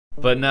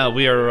But now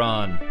we are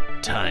on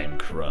time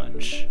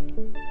crunch.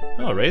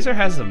 Oh, Razer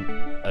has a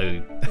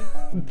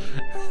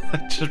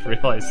I just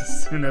realized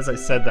as soon as I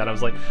said that, I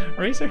was like,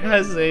 Razer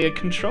has a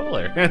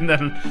controller. And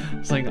then I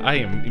was like, I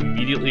am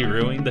immediately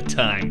ruining the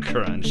time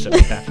crunch that we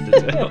have to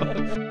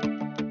do.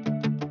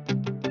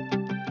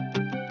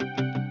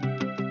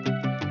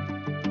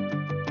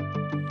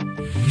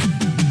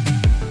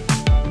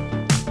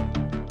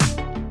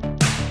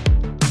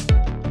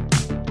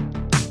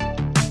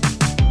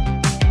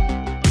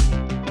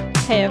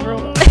 Hey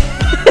everyone.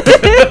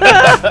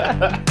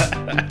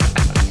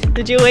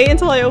 Did you wait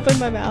until I opened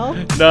my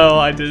mouth? No,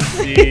 I didn't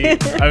see.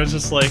 I was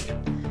just like,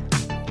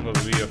 what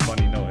would be a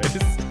funny noise?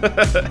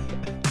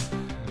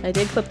 I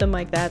did clip the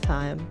mic that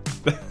time.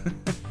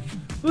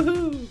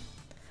 Woohoo!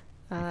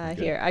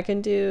 Here, I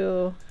can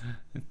do...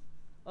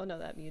 Oh no,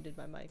 that muted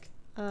my mic.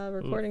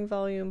 Recording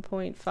volume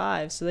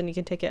 0.5, so then you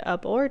can take it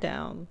up or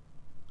down.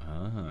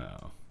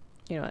 Oh.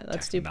 You know what,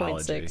 let's do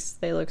Technology. 0.6.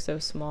 They look so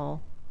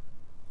small.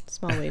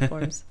 Small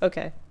waveforms.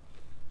 Okay.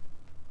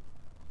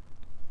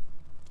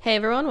 Hey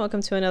everyone,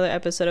 welcome to another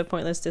episode of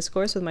Pointless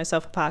Discourse with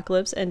myself,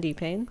 Hoppocalypse, and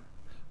Itisdpayne.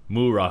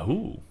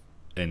 Murahu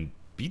and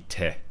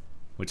Bite,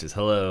 which is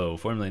hello,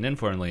 formally and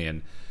informally,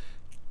 and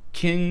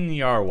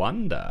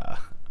Kinyarwanda.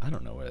 I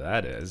don't know where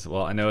that is.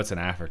 Well, I know it's in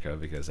Africa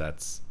because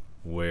that's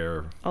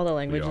where All the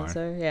languages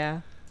we are. are,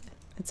 yeah.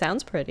 It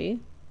sounds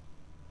pretty.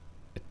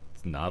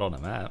 It's not on a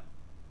map.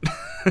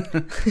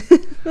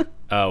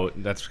 Oh,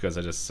 that's because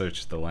I just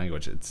searched the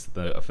language. It's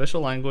the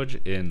official language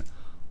in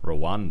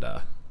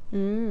Rwanda,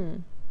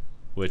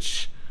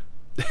 which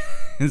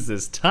is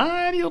this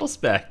tiny little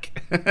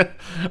speck,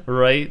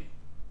 right?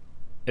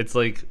 It's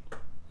like,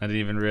 I didn't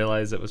even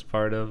realize it was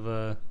part of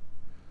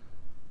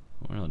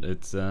world.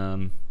 It's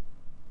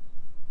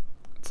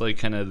like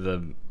kind of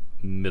the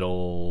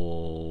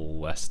middle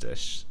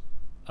westish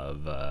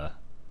of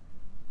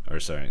or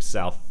sorry,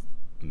 south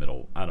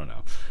middle. I don't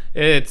know.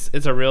 It's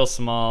a real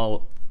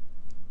small.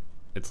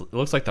 It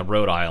looks like the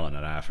Rhode Island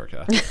in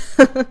Africa.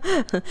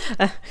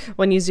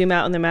 When you zoom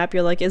out on the map,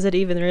 you're like, is it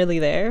even really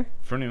there?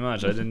 Pretty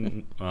much. I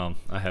didn't. Well,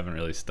 I haven't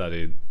really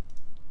studied.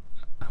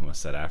 I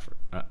almost said I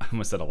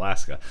almost said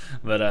Alaska,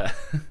 but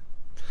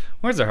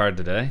words are hard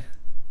today.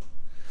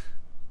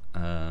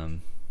 Yeah,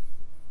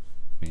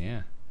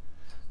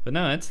 but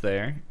no, it's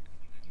there.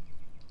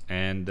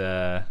 And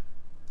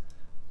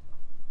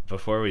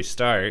before we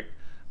start,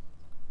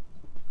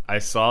 I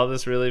saw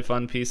this really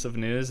fun piece of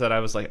news that I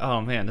was like, oh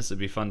man, this would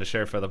be fun to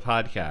share for the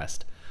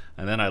podcast.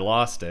 And then I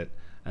lost it.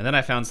 And then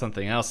I found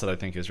something else that I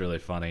think is really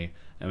funny.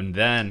 And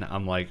then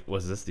I'm like,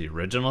 was this the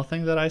original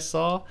thing that I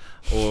saw?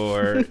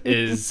 Or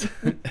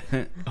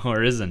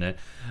or isn't it?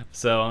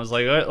 So I was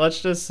like, all right,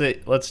 let's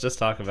just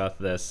talk about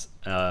this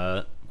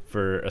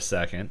for a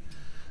second.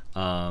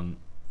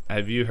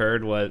 Have you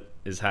heard what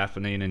is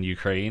happening in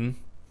Ukraine?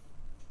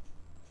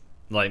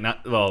 Like,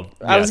 not, well,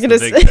 I was yes,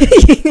 gonna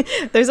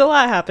say there's a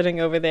lot happening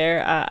over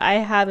there. I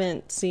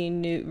haven't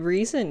seen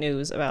recent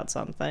news about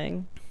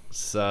something.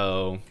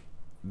 So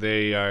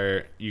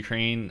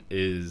Ukraine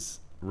is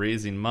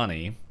raising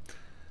money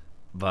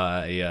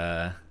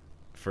by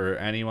for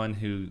anyone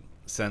who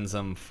sends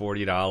them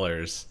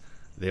 $40,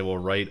 they will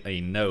write a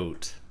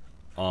note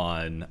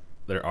on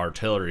their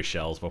artillery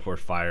shells before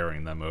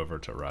firing them over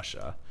to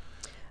Russia.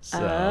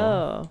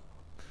 So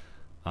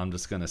I'm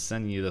just going to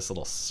send you this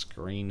little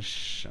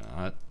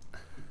screenshot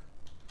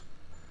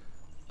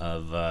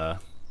of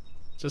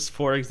just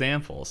 4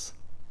 examples.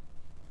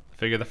 I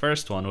figure the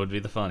first one would be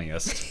the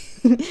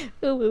funniest.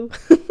 Ooh.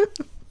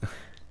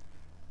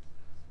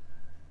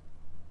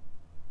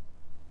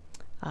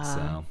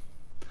 So,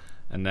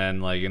 and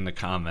then like in the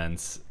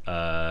comments,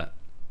 where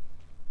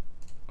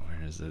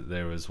is it?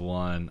 There was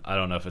one, I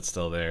don't know if it's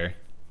still there.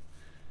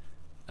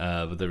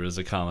 But there was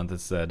a comment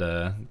that said,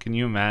 can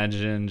you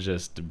imagine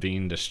just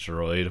being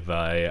destroyed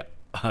by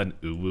an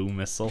Uwu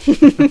missile?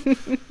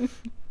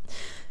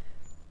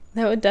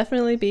 That would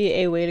definitely be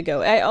a way to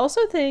go. I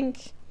also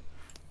think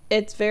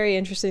it's very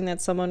interesting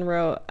that someone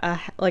wrote a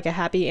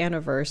happy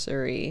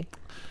anniversary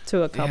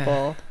to a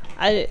couple.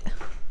 Yeah.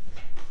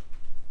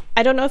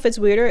 I don't know if it's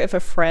weirder if a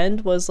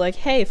friend was like,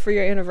 hey, for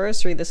your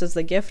anniversary, this is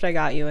the gift I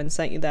got you, and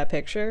sent you that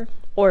picture.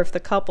 Or if the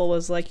couple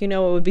was like, you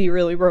know, it would be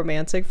really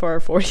romantic for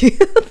our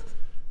 40th.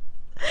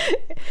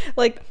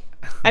 Like,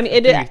 I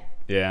mean,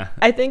 yeah,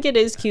 I think it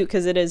is cute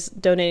because it is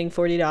donating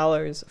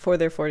 $40 for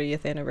their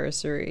 40th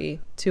anniversary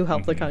to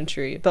help the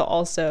country, but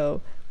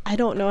also I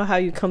don't know how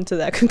you come to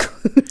that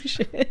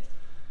conclusion.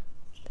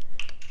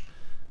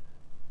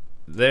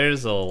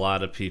 There's a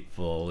lot of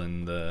people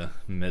in the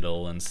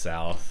middle and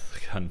south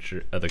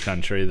of the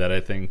country that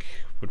I think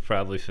would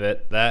probably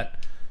fit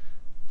that.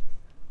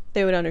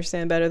 They would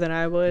understand better than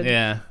I would.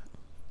 Yeah,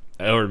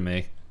 or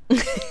me.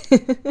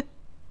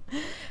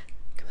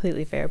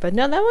 Completely fair. But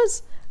no, that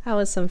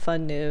was some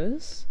fun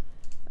news.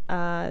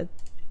 Other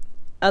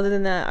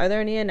than that, are there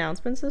any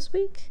announcements this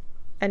week?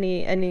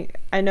 Any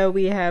I know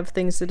we have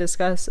things to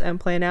discuss and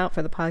plan out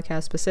for the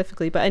podcast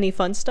specifically, but any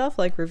fun stuff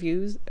like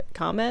reviews,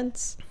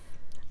 comments,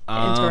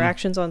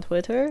 interactions on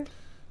Twitter?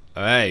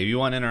 Hey, you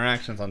want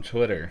interactions on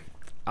Twitter?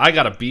 I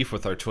got a beef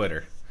with our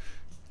Twitter.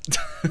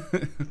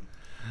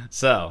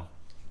 So,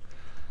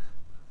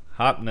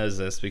 Hop knows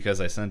this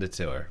because I sent it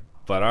to her.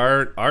 But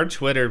our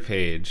Twitter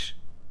page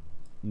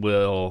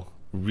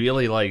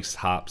really likes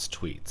Hop's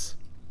tweets.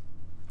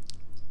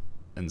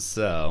 And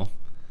so,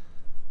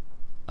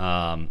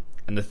 and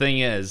the thing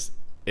is,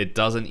 it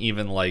doesn't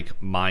even like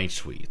my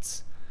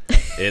tweets.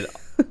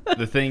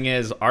 The thing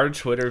is, our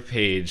Twitter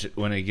page,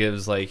 when it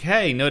gives like,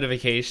 hey,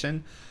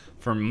 notification,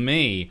 for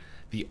me,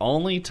 the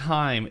only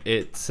time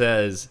it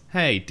says,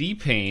 hey,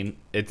 Dpayne,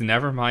 it's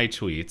never my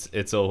tweets.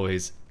 It's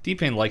always,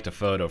 Dpayne liked a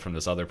photo from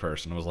this other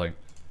person. I was like,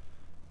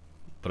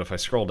 but if I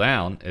scroll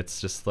down,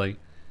 it's just like,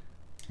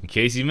 in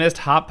case you missed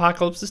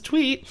Hoppocalypse's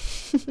tweet.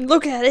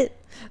 Look at it.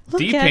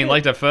 Dpayne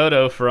liked a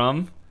photo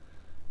from,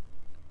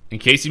 in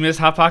case you missed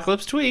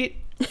Hoppocalypse tweet.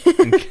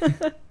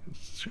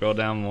 Scroll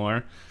down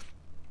more.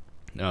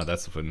 No,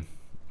 that's when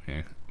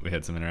we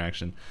had some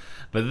interaction.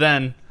 But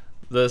then,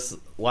 this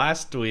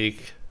last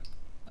week,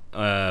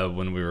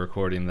 when we were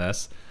recording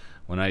this,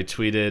 when I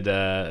tweeted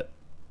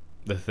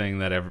the thing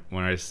that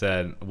when I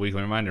said,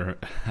 weekly reminder,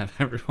 have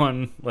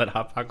everyone let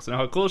Hoppocalypse know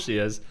how cool she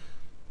is,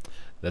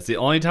 that's the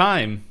only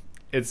time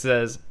it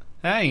says,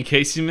 hey, in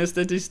case you missed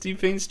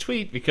Itisdpayne's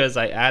tweet, because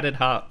I added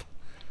Hop.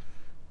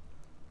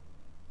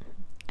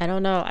 I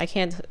don't know. I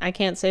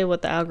can't say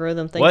what the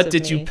algorithm thinks What of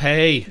did me. you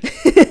pay?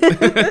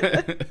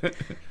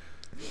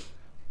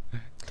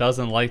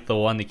 Doesn't like the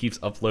one that keeps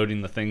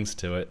uploading the things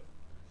to it.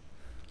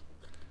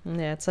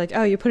 Yeah, it's like,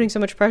 oh, you're putting so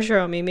much pressure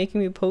on me,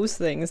 making me post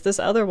things. This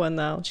other one,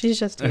 though, she's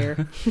just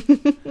here.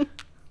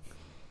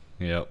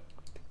 Yep.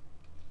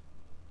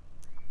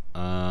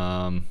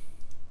 I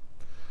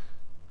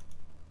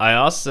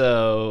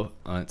also,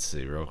 let's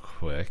see real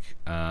quick,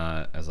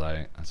 as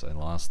I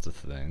lost the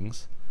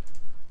things.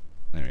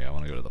 There we go. I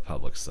want to go to the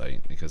public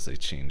site because they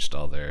changed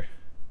all their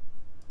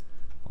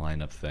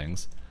lineup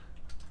things.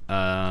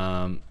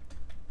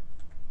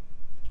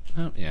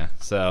 Oh yeah,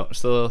 so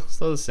still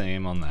the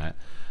same on that.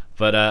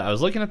 But I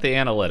was looking at the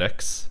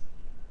analytics,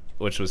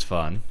 which was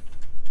fun.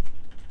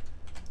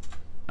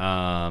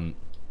 And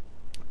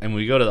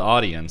we go to the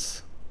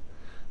audience.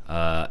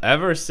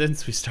 Ever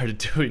since we started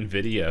doing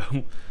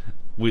video,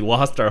 we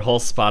lost our whole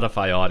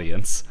Spotify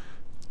audience.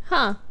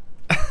 Huh.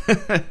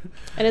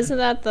 And isn't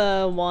that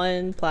the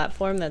one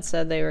platform that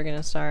said they were going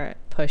to start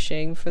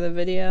pushing for the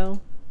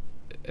video?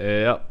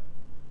 Yep.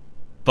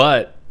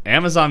 But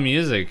Amazon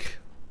Music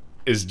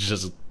is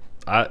just...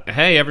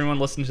 hey, everyone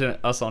listen to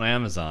us on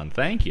Amazon.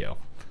 Thank you.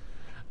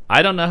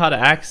 I don't know how to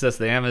access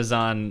the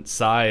Amazon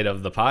side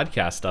of the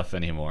podcast stuff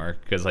anymore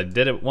because I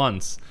did it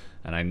once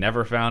and I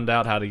never found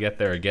out how to get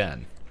there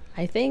again.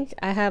 I think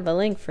I have a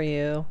link for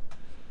you.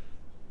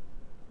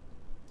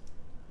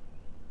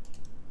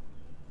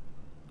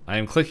 I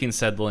am clicking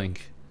said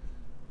link.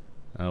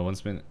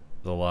 Once been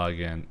the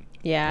login.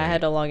 Yeah, Wait. I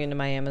had to log into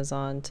my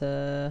Amazon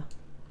to...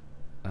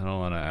 I don't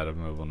want to add a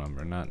mobile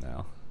number. Not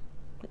now.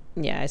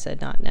 Yeah, I said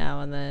not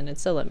now, and then it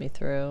still let me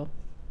through.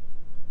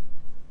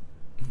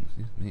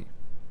 Excuse me.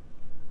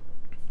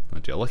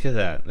 Look at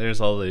that.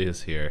 There's all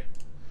these here.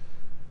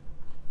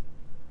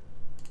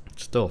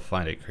 Still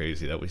find it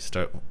crazy that we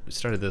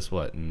started this,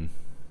 what, in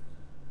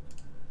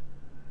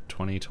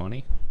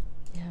 2020?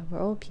 Yeah, we're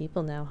old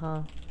people now,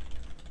 huh?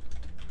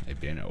 I've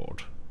been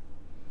old.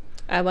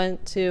 I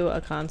went to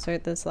a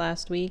concert this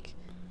last week,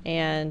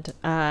 and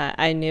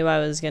I knew I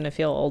was going to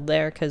feel old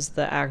there because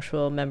the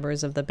actual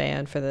members of the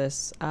band for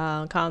this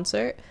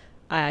concert,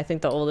 I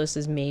think the oldest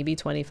is maybe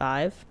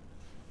 25.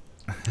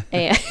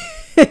 And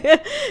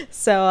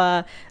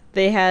so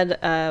they had,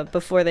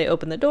 before they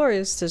opened the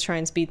doors to try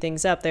and speed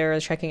things up, they were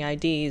checking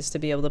IDs to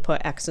be able to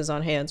put X's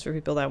on hands for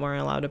people that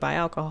weren't allowed to buy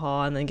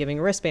alcohol and then giving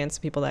wristbands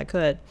to people that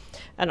could.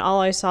 And all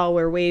I saw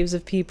were waves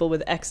of people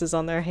with X's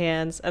on their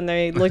hands. And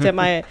they looked at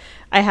my,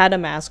 I had a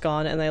mask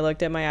on, and they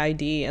looked at my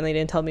ID and they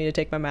didn't tell me to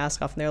take my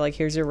mask off. And they're like,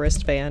 here's your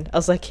wristband. I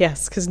was like,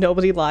 yes, because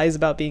nobody lies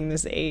about being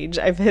this age.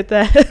 I've hit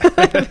that,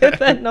 I've hit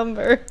that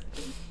number.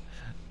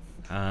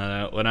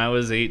 When I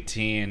was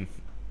 18,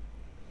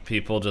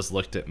 people just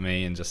looked at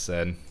me and just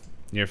said,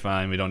 you're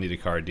fine, we don't need a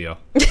card deal.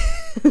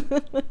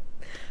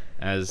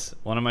 As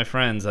one of my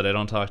friends that I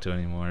don't talk to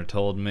anymore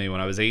told me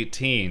when I was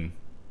 18,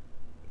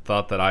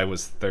 thought that I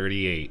was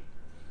 38.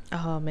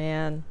 Oh,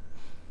 man.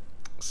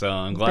 So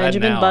I'm glad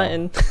Benjamin now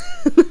Button.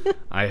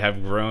 I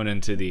have grown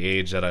into the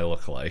age that I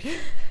look like.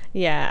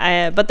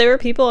 Yeah, but there were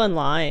people in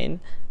line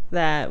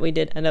that we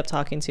did end up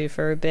talking to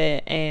for a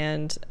bit,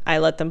 and I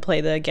let them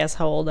play the guess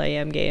how old I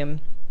am game.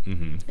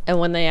 Mm-hmm. And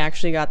when they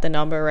actually got the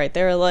number right,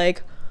 they were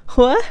like,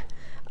 what?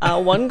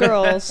 One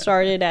girl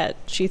started at,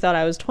 she thought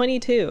I was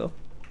 22.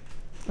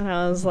 And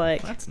I was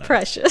like, that's nice.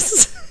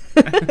 Precious.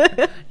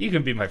 You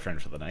can be my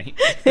friend for the night.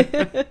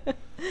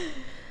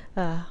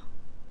 But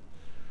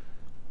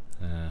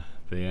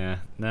yeah,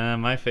 nah,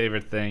 my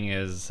favorite thing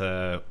is,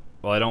 well,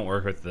 I don't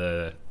work with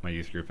my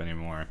youth group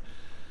anymore.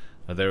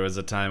 But there was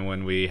a time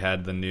when we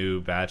had the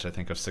new batch, I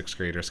think, of 6th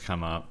graders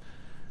come up.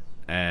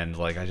 And,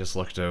 like, I just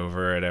looked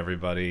over at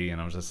everybody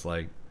and I was just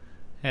like,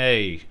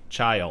 hey,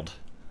 child,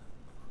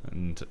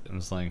 And I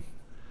was like,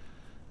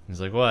 he's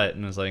like, what?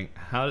 And I was like,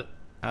 how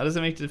does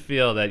it make you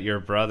feel that your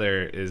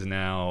brother is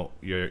now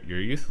your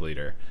youth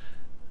leader?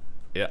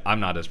 Yeah, I'm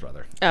not his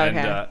brother. Oh, okay.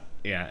 And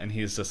yeah, and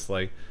he's just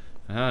like,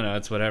 I don't know,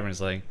 it's whatever. And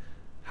he's like,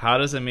 how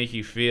does it make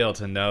you feel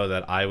to know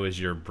that I was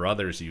your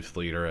brother's youth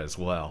leader as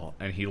well?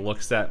 And he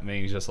looks at me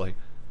and he's just like,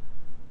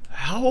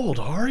 how old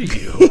are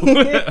you?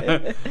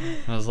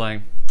 I was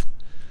like,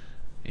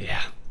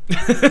 yeah.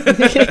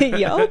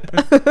 Yup.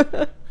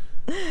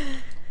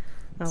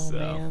 Oh, So.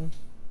 man.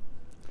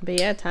 But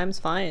yeah, time's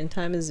flying.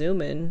 Time is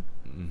zooming.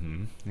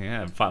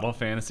 Yeah, Final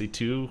Fantasy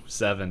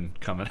 2-7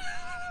 coming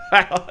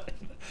out.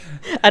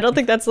 I don't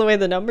think that's the way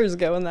the numbers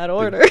go in that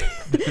order.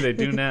 They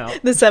do now.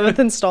 The 7th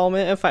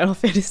installment of Final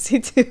Fantasy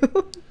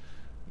 2.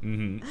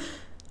 Man.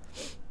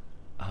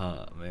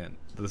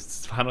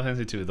 This Final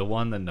Fantasy 2, the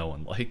one that no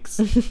one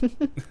likes.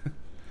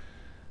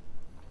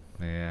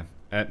 Yeah.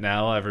 And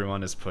now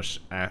everyone is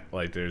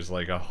there's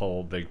like a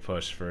whole big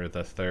push for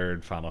the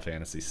third Final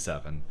Fantasy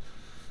 7.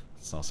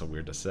 It's also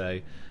weird to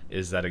say,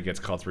 is that it gets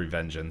called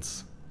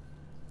Revengeance.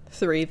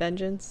 3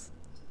 Vengeance?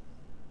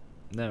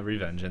 No,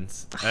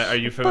 Revengeance. Are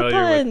you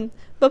familiar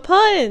with...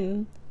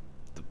 Pun!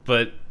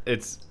 But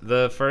it's...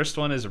 The first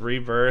one is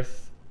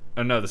Rebirth.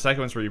 Oh, no, the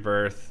second one's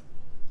Rebirth.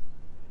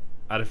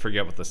 I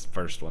forget what this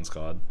first one's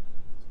called.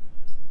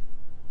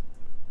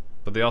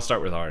 But they all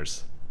start with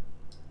R's.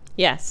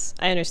 Yes,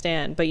 I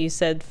understand. But you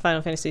said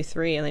Final Fantasy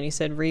 3, and then you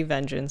said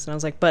Revengeance. And I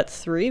was like, but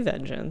 3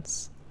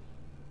 Vengeance.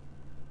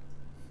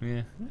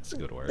 Yeah, that's a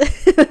good word.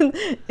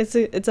 It's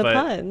a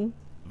pun.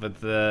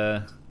 But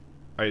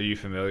are you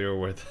familiar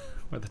with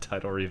where the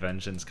title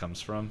Revengeance comes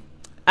from?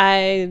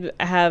 I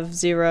have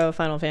 0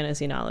 Final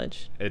Fantasy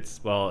knowledge. It's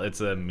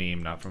a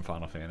meme, not from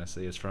Final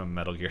Fantasy. It's from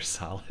Metal Gear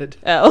Solid.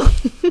 Oh.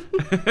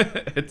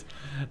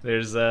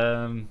 There's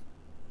a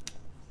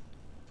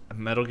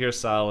Metal Gear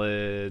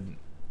Solid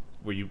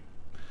where you...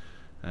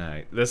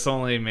 this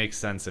only makes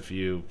sense if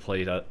you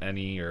played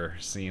any or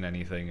seen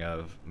anything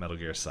of Metal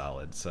Gear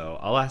Solid. So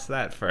I'll ask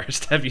that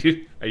first. Are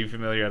you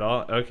familiar at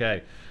all?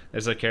 Okay.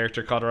 There's a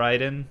character called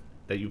Raiden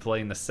that you play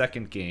in the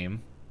second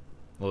game.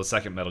 Well, the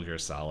second Metal Gear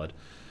Solid.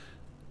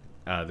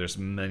 There's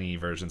many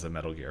versions of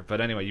Metal Gear. But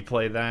anyway, you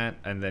play that,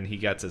 and then he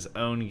gets his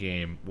own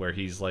game where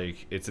he's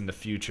like... It's in the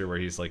future where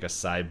he's like a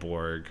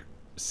cyborg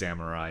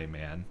samurai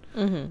man.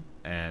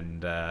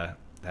 And that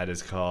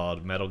is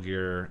called Metal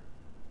Gear...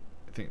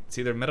 I think it's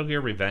either Metal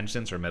Gear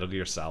Revengeance or Metal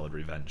Gear Solid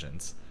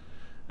Revengeance.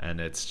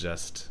 And it's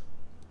just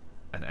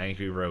an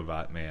angry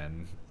robot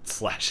man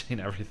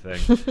slashing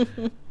everything.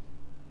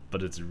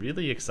 But it's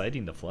really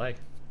exciting to play.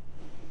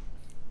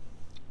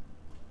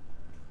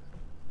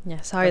 Yeah,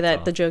 sorry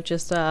that the joke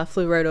just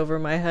flew right over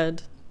my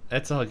head.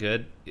 That's all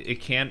good. It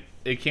can't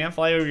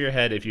fly over your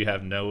head if you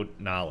have no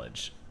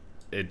knowledge.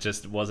 It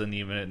just wasn't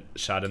even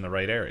shot in the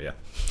right area.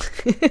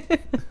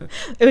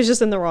 It was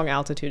just in the wrong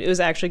altitude. It was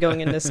actually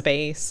going into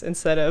space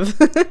instead of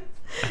the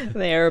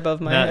air above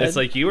my head. It's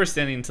like you were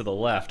standing to the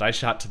left. I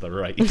shot to the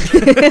right.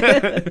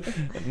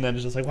 And then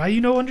it's just like, why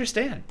you no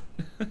understand?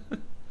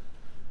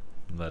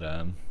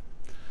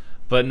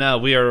 But now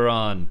we are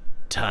on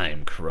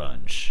time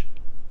crunch.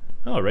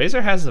 Oh,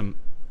 Razer has a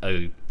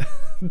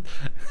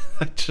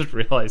I just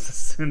realized as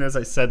soon as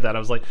I said that, I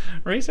was like,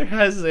 Razer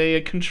has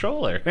a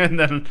controller. And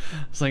then I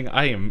was like,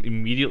 I am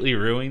immediately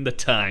ruining the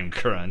time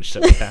crunch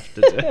that we have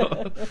to do.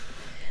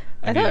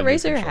 I thought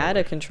Razer had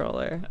a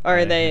controller. Or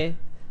are they...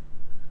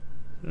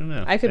 I don't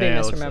know. I could be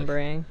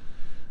misremembering.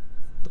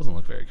 Doesn't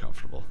look very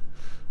comfortable.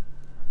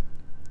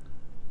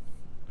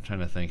 I'm trying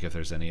to think if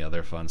there's any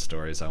other fun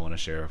stories I want to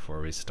share before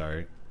we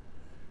start.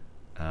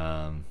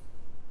 I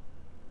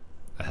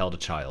held a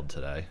child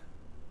today.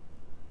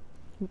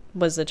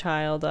 Was the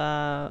child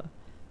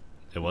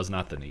It was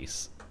not the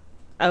niece.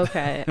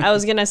 Okay. I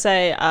was gonna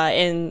say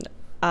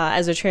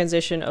as a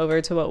transition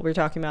over to what we're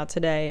talking about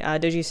today,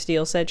 did you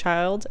steal said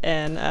child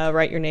and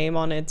write your name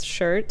on its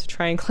shirt to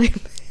try and claim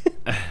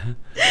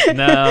it?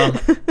 No.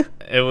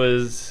 It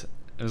was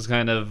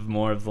kind of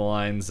more of the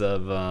lines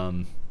of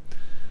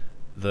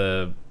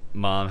the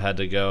mom had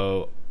to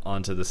go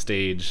onto the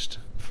stage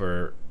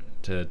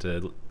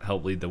to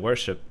help lead the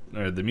worship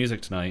or the music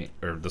tonight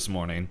or this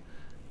morning.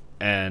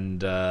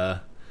 And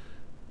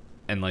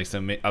like,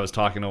 so I was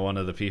talking to one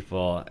of the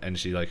people, and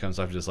she like comes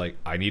up and just like,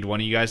 I need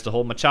one of you guys to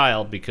hold my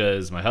child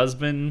because my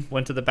husband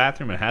went to the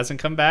bathroom and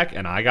hasn't come back,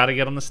 and I got to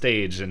get on the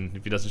stage, and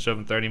if he doesn't show up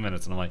in 30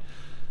 minutes, and I'm like,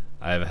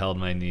 I have held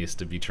my niece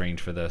to be trained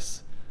for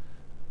this.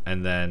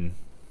 And then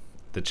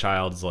the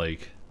child's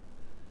like,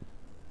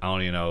 I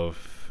don't even know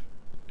if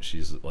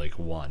she's like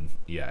 1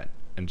 yet,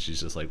 and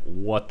she's just like,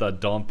 what the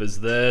dump is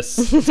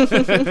this?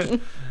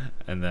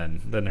 And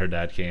then her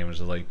dad came and was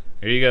just like,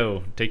 here you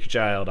go, take your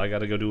child, I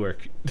gotta go do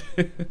work.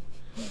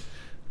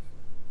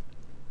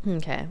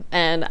 Okay.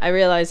 And I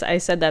realized I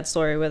said that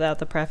story without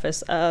the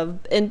preface of,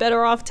 in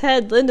Better Off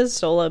Ted, Linda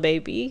stole a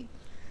baby.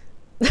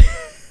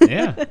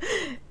 Yeah.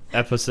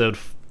 Episode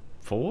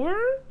 4?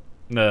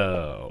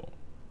 No.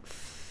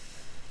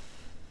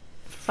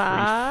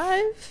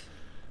 5?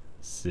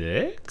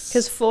 6?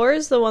 Because 4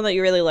 is the one that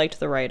you really liked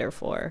the writer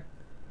for.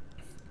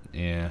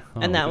 Yeah.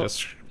 Oh, And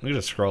we can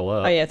just scroll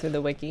up. Oh yeah, through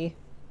the wiki.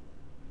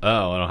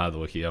 Oh, I don't have the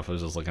wiki up. I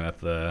was just looking at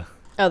the...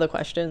 Oh, the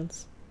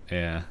questions.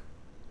 Yeah.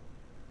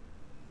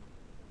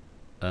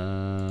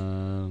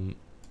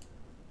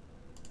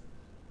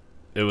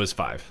 It was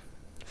 5.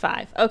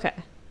 5. Okay.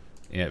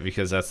 Yeah,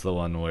 because that's the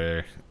one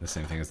where the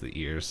same thing as the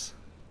ears.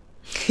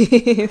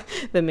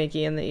 The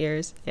Mickey and the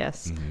ears.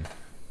 Yes.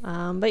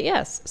 But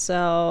yes,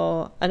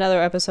 so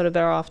another episode of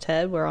Better Off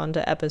Ted. We're on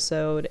to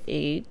episode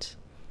 8.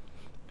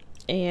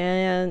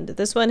 And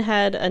this one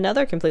had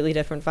another completely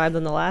different vibe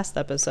than the last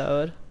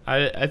episode.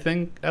 I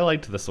think I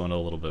liked this one a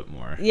little bit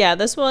more. Yeah,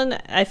 this one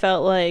I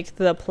felt like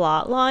the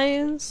plot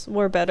lines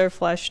were better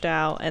fleshed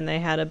out and they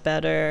had a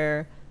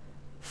better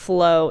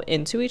flow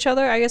into each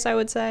other, I guess I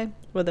would say,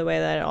 with the way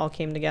that it all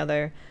came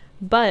together.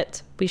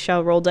 But we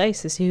shall roll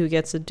dice to see who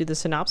gets to do the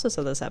synopsis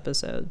of this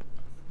episode.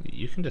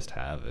 You can just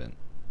have it.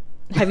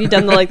 Have you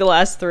done the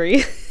last 3?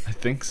 I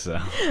think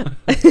so.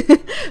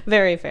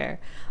 Very fair.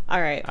 All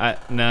right.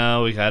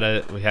 No, we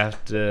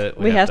have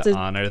to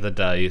honor the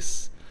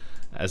dice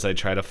as I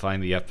try to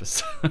find the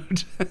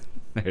episode.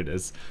 There it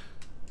is.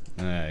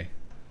 All right.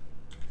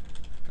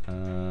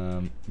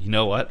 You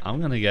know what? I'm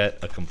gonna get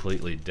a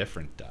completely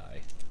different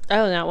die.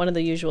 Oh, not one of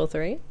the usual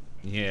 3?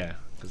 Yeah,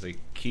 because they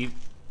keep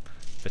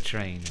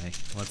betraying me.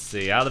 Let's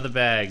see. Out of the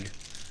bag.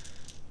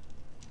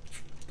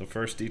 The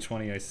first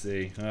D20 I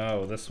see.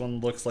 Oh, this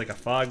one looks like a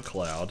fog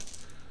cloud.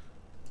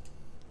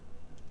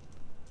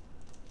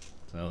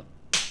 So,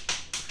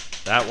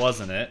 that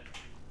wasn't it.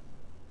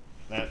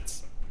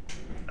 That's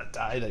a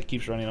die that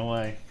keeps running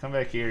away. Come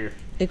back here.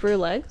 It grew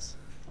legs?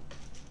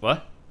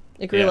 What?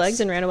 It grew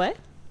legs and ran away?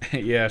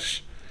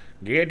 Yes.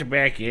 Get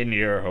back in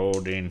your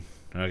holding.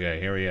 Okay,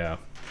 here we go.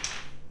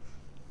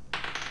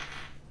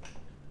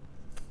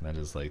 That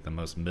is like the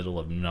most middle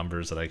of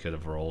numbers that I could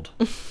have rolled.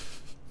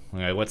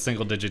 Okay, what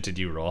single digit did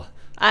you roll?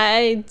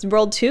 I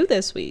rolled 2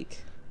 this week.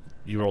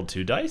 You rolled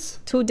 2 dice?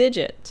 2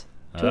 digit.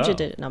 2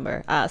 digit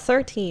number.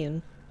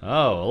 13.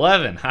 Oh,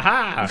 11.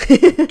 Haha!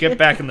 Get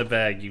back in the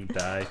bag, you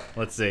die.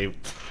 Let's see.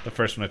 The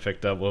first one I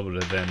picked up, what would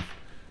it have been?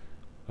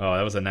 Oh,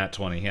 that was a nat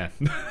 20, yeah.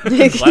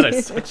 Glad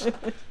I switched.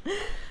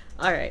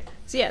 All right.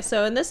 So yeah,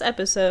 so in this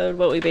episode,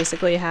 what we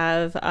basically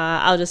have,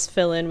 I'll just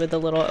fill in with a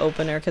little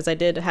opener because I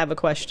did have a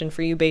question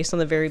for you based on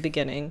the very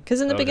beginning.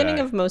 Because in the beginning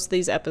of most of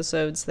these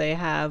episodes, they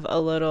have a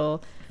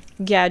little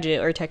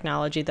gadget or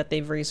technology that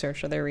they've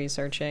researched or they're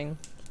researching.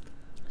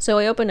 So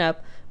I open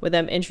up with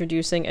them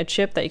introducing a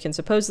chip that you can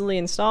supposedly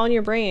install in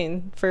your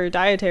brain for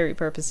dietary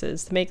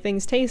purposes to make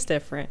things taste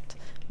different.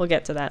 We'll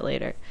get to that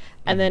later.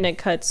 And then it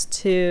cuts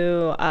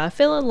to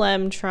Phil and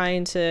Lem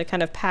trying to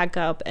kind of pack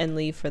up and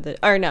leave for the...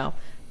 Or no.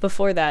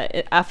 Before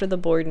that, after the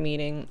board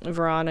meeting,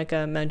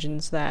 Veronica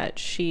mentions that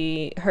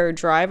her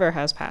driver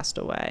has passed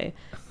away.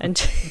 And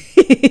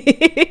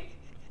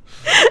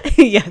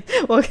yeah,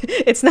 well,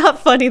 it's not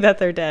funny that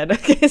they're dead.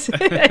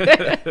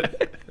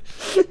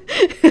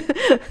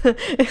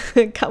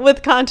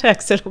 With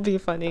context, it'll be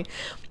funny.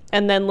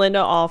 And then Linda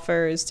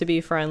offers to be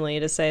friendly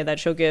to say that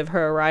she'll give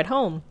her a ride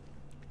home.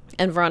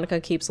 And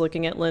Veronica keeps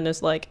looking at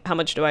Linda's like, how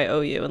much do I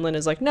owe you? And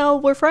Linda's like, no,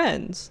 we're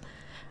friends.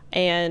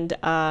 And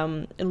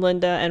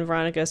Linda and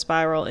Veronica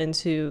spiral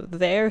into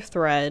their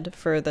thread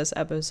for this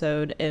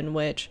episode in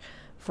which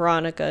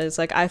Veronica is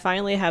like, I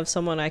finally have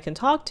someone I can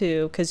talk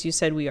to because you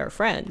said we are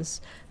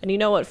friends. And you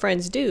know what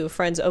friends do?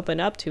 Friends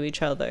open up to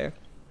each other.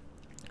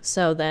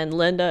 So then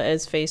Linda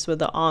is faced with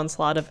the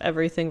onslaught of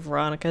everything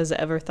Veronica has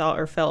ever thought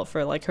or felt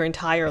for like her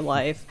entire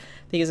life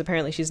because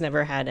apparently she's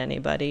never had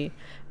anybody.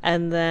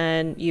 And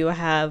then you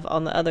have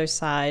on the other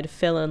side,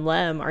 Phil and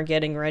Lem are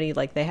getting ready,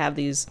 like they have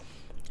these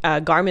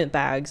garment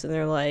bags and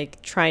they're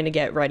like trying to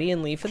get ready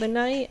and leave for the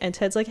night, and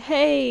Ted's like,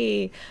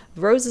 hey,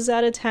 Rose is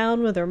out of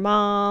town with her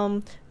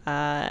mom,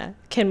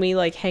 can we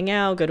like hang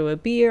out, go to a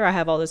beer, I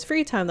have all this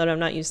free time that I'm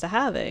not used to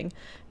having.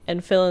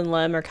 And Phil and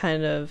Lem are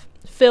kind of,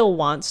 Phil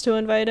wants to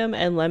invite him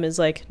and Lem is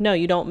like, no,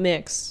 you don't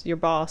mix your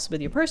boss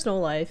with your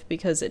personal life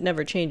because it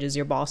never changes,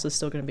 your boss is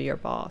still going to be your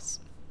boss,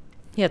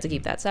 you have to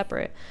keep that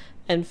separate.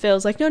 And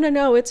Phil's like,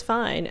 no, it's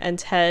fine. And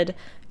Ted,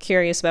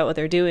 curious about what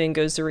they're doing,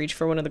 goes to reach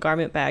for one of the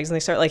garment bags and they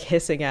start like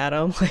hissing at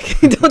him like,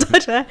 don't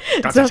touch that.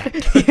 Don't touch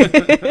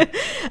that.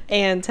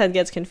 And Ted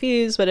gets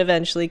confused but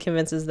eventually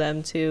convinces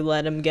them to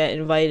let him get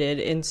invited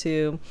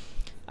into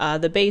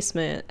the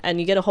basement. And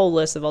you get a whole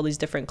list of all these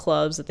different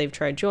clubs that they've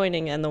tried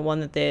joining, and the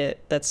one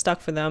that stuck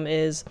for them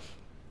is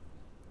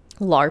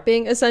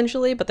LARPing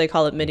essentially, but they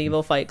call it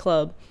Medieval Fight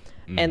Club.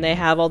 And they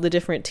have all the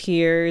different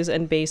tiers,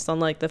 and based on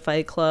like the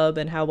fight club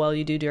and how well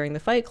you do during the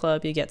fight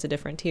club, you get to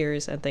different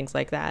tiers and things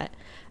like that.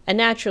 And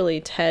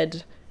naturally,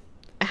 Ted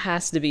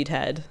has to be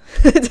Ted.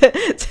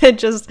 Ted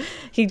just,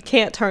 he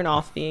can't turn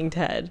off being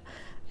Ted.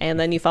 And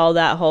then you follow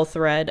that whole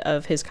thread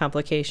of his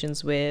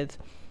complications with,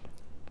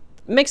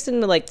 mixed in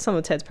with like some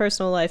of Ted's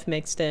personal life,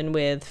 mixed in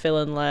with Phil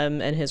and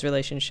Lem and his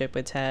relationship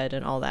with Ted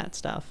and all that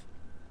stuff.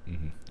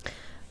 Mm-hmm.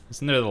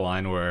 Isn't there the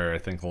line where I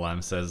think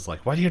Lem says,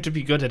 like, why do you have to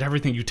be good at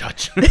everything you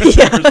touch?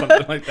 Yeah. Or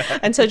something like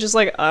that. And so just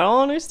like, I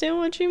don't understand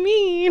what you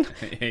mean.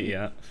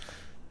 Yeah.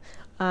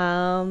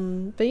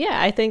 But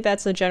yeah, I think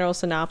that's a general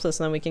synopsis,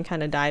 and then we can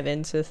kind of dive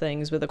into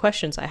things with the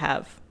questions I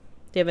have.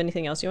 Do you have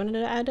anything else you wanted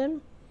to add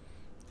in?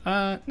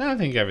 No, I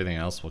think everything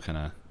else will kind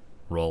of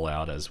roll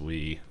out as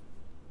we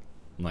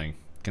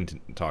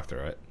talk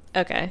through it.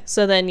 Okay,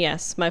 so then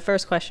yes, my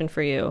first question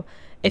for you.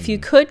 If you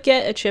could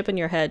get a chip in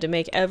your head to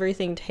make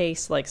everything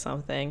taste like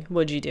something,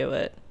 would you do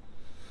it?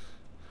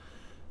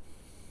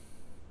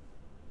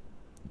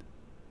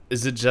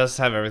 Is it just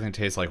have everything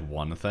taste like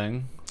one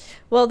thing?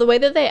 Well, the way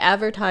that they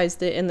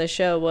advertised it in the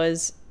show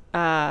was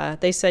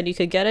they said you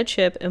could get a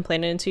chip and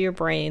plant it into your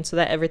brain so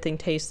that everything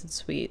tasted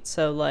sweet.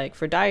 So, like,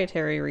 for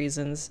dietary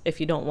reasons, if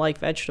you don't like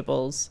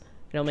vegetables,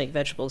 it'll make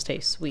vegetables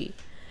taste sweet.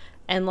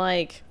 And,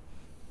 like,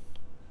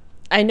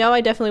 I know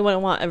I definitely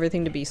wouldn't want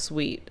everything to be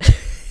sweet.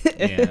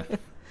 Yeah.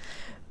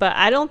 But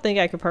I don't think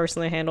I could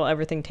personally handle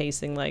everything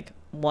tasting like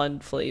one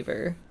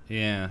flavor.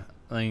 Yeah.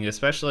 Like,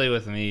 especially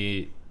with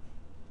me,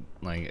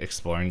 like,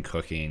 exploring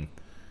cooking,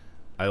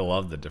 I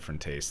love the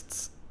different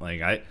tastes.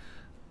 Like,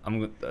 I'm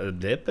one of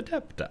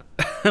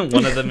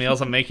the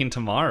meals I'm making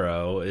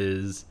tomorrow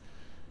is,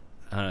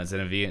 I don't know, it's in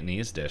a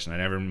Vietnamese dish, and I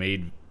never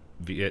made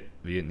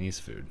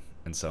Vietnamese food.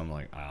 And so I'm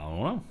like, I don't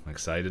know. I'm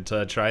excited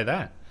to try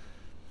that.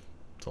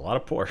 It's a lot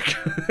of pork.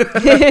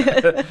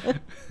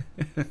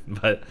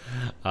 but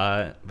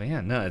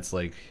yeah, no, it's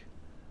like,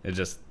 it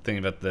just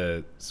thinking about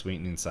the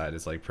sweetening side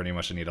is like pretty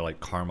much I need to like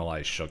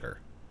caramelize sugar,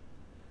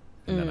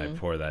 and then I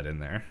pour that in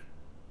there.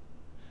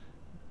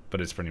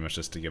 But it's pretty much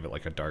just to give it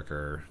like a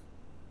darker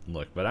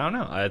look. But I don't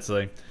know. It's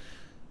like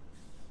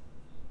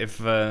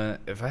if I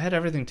had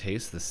everything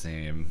taste the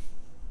same,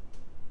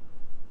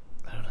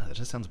 I don't know. That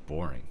just sounds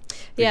boring.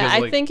 Yeah,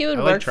 Because, I think it would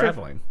I work like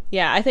traveling.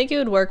 Yeah, I think it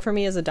would work for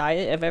me as a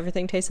diet if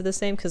everything tasted the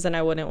same, because then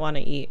I wouldn't want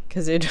to eat,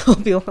 because it'll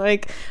be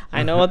like,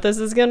 I know what this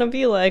is gonna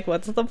be like.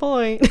 What's the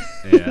point?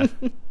 Yeah.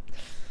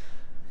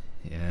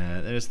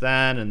 Yeah, there's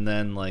that, and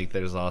then like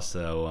there's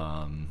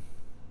also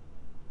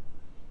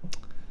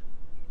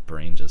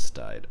brain just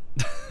died.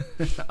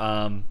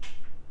 I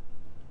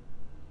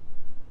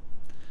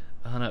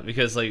don't know,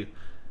 because like,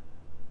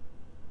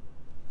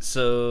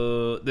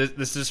 so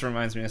this just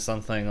reminds me of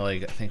something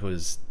like I think it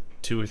was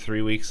 2 or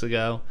 3 weeks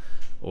ago,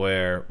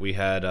 where we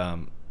had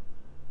a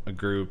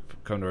group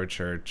come to our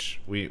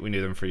church. We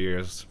knew them for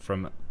years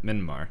from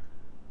Myanmar. I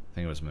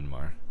think it was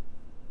Myanmar.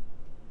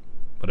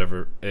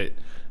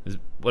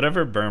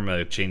 Whatever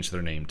Burma changed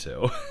their name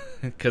to,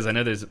 because I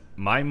know there's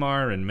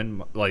Myanmar and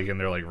Myanmar, like, and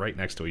they're like right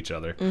next to each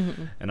other,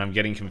 and I'm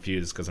getting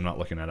confused because I'm not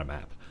looking at a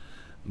map.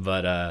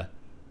 But I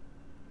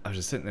was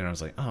just sitting there and I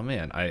was like, oh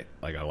man, I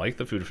like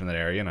the food from that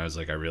area, and I was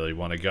like, I really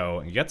want to go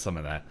and get some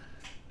of that,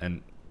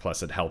 and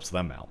plus it helps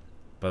them out.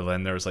 But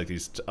then there was like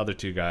these other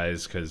two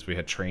guys, because we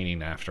had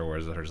training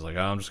afterwards, that were just like,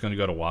 oh, I'm just gonna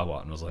go to Wawa,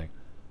 and I was like,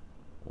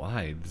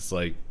 why? It's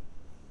like,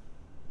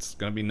 it's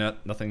gonna be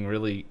nothing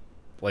really.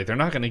 Like, they're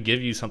not going to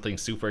give you something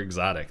super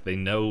exotic. They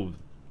know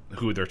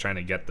who they're trying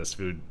to get this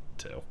food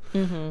to.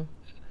 Mm-hmm.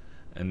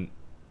 And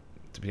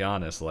to be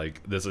honest,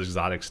 like, this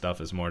exotic stuff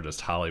is more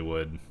just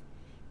Hollywood,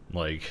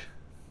 like,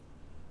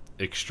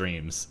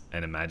 extremes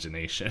and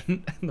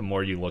imagination. And the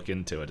more you look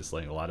into it, it's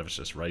like a lot of it's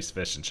just rice,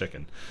 fish, and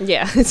chicken.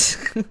 Yeah.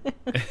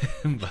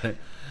 but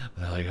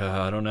like,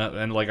 I don't know.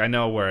 And, like, I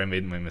know where I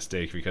made my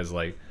mistake, because,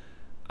 like,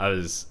 I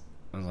was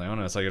like, oh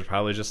no, it's like, it's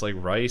probably just, like,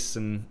 rice,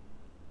 and,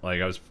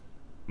 like,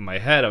 in my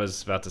head I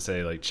was about to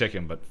say like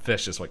chicken, but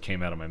fish is what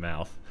came out of my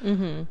mouth.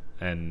 Mm-hmm.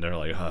 And they're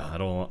like, I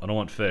don't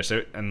want fish.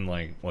 And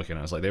like looking,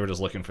 I was like, they were just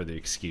looking for the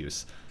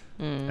excuse.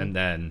 And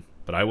then,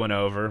 but I went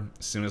over.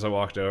 As soon as I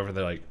walked over,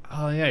 they're like,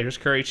 oh yeah, here's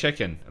curry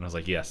chicken. And I was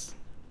like, yes,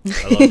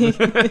 I love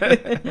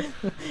it.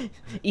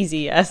 Easy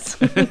yes.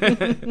 I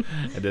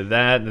did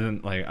that, and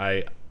then like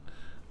I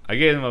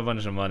gave them a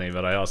bunch of money,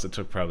 but I also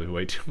took probably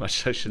way too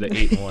much. I should have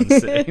ate in one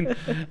sitting.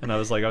 And I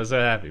was like, I was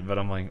so happy, but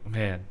I'm like,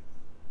 man,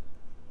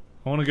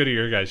 I want to go to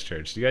your guys'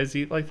 church. Do you guys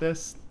eat like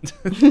this?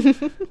 I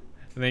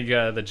think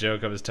the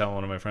joke I was telling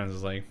one of my friends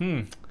was like,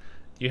 do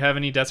you have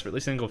any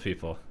desperately single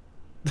people?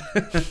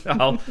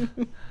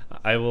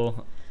 I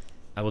will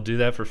do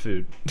that for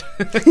food.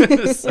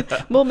 So,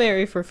 we'll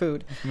marry for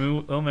food.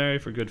 We'll marry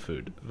for good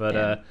food.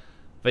 But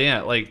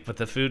yeah, like, but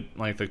the food,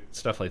 like the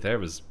stuff like that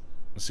was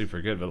super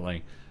good. But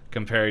like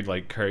compared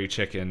like curry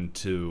chicken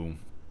to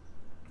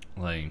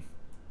like,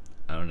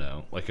 I don't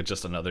know, like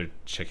just another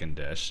chicken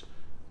dish.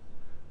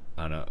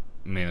 I don't know.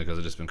 Mainly because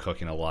I've just been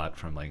cooking a lot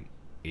from like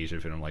Asian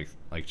food. I'm like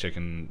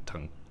chicken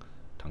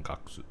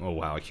tonkatsu. Oh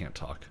wow, I can't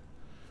talk.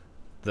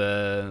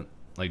 The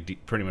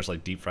like pretty much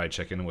like deep fried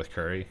chicken with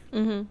curry.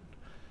 Mm-hmm.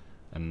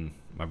 And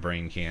my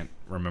brain can't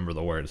remember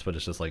the words, but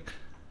it's just like,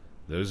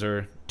 those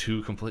are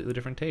two completely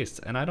different tastes,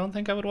 and I don't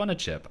think I would want a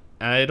chip.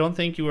 I don't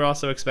think you were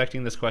also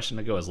expecting this question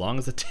to go as long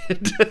as it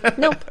did.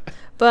 Nope.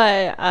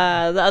 But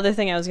the other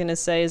thing I was going to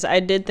say is I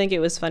did think it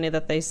was funny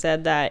that they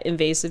said that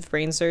invasive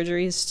brain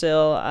surgery is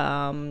still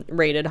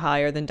rated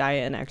higher than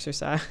diet and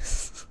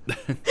exercise.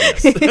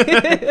 Yes.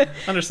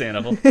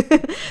 Understandable.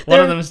 One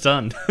of them is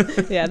done.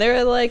 Yeah, they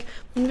were like,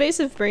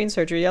 invasive brain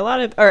surgery,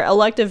 or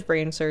elective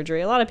brain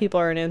surgery, a lot of people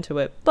aren't into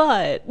it,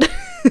 but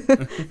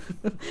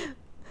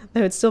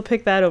I would still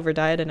pick that over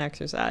diet and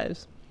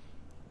exercise.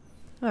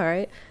 All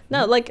right.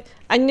 No, like,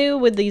 I knew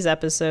with these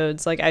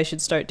episodes, like, I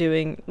should start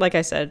doing, like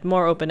I said,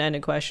 more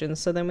open-ended questions,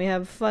 so then we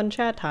have fun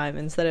chat time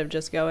instead of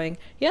just going,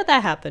 yeah,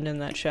 that happened in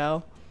that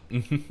show.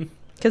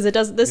 Because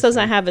this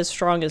doesn't have as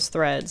strong as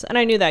threads, and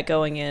I knew that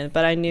going in,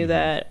 but I knew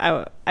that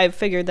I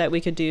figured that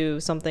we could do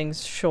something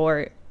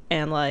short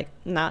and, like,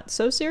 not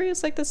so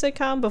serious like the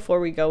sitcom before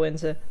we go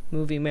into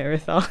movie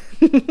marathon.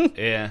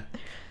 Yeah.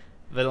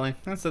 But,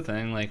 like, that's the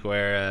thing, like,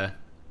 where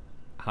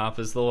Hop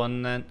is the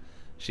one that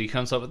she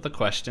comes up with the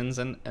questions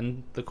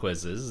and the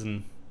quizzes,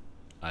 and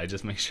I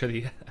just make sure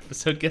the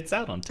episode gets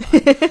out on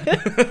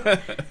time.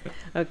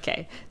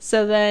 Okay,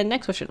 so then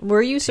next question: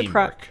 Were you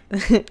surprised?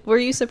 Were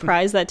you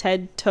surprised that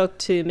Ted took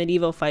to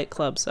Medieval Fight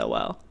Club so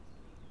well?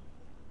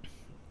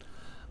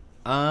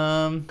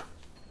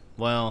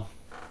 Well,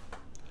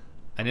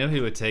 I knew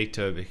he would take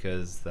to it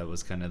because that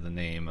was kind of the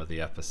name of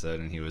the episode,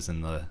 and he was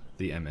in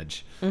the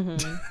image.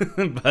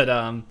 Mm-hmm. But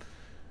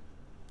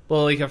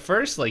well, like at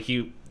first, like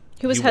he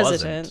was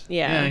hesitant. Wasn't.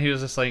 Yeah, he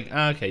was just like,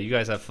 oh, okay, you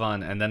guys have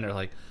fun, and then they're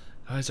like,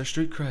 oh, it's our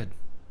street cred,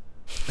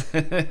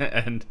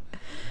 and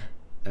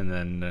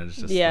then it's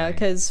just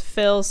because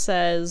Phil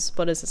says,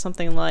 what is it,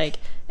 something like,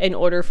 in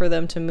order for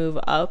them to move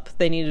up,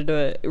 they needed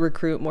to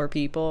recruit more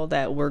people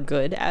that were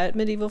good at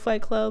Medieval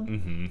Fight Club.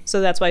 Mm-hmm.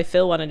 So that's why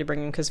Phil wanted to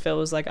bring him, because Phil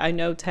was like, I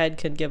know Ted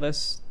could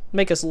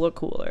make us look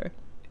cooler.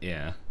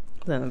 Yeah.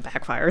 Then it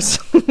backfires.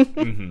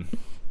 Mm-hmm.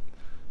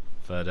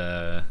 But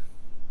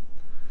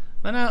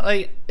no,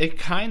 like, it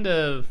kind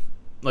of,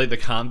 like, the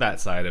combat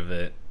side of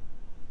it,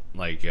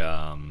 like,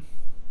 I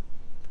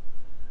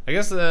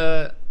guess,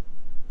 I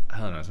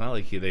don't know, it's not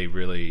like they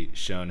really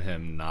shown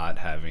him not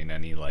having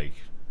any, like,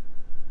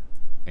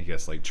 I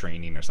guess, like,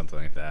 training or something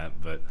like that,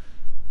 but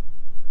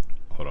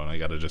hold on, I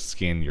gotta just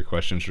scan your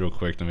questions real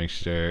quick to make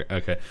sure.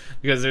 Okay,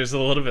 because there's a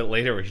little bit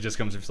later where he just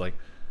comes and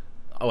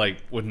like,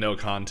 with no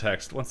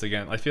context. Once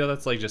again, I feel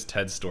that's, like, just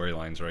Ted's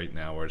storylines right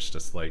now, where it's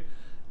just, like,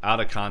 out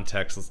of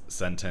context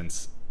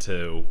sentence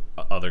to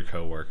other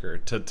coworker,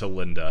 to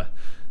Linda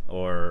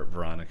or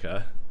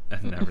Veronica,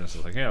 and everyone's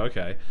just like, yeah,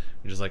 okay.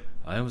 You're just like,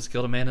 I almost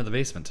killed a man in the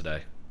basement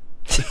today.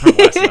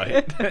 Last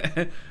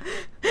night.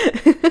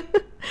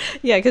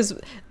 Yeah, because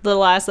the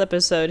last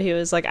episode he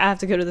was like, I have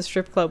to go to the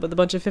strip club with a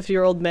bunch of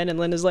 50-year-old men, and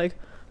Linda's like,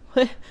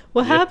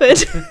 what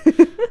happened?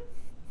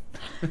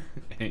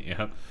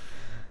 Yeah.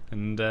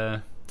 And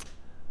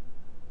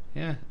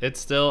yeah, it's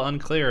still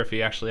unclear if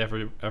he actually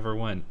ever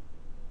went,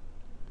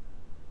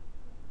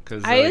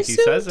 because I assumed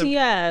he says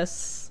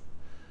yes.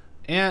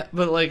 Yeah,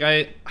 but, like,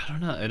 I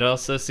don't know, it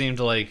also seemed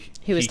like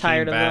he was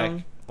tired of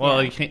them. Well,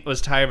 he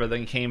was tired, but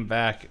then came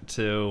back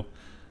to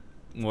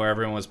where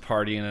everyone was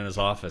partying in his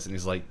office, and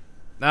he's like,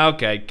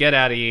 okay, get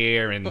out of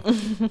here, and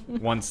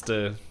wants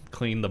to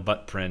clean the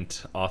butt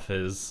print off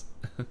his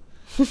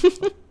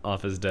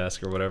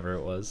desk or whatever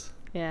it was.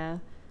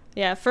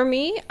 Yeah, for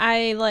me,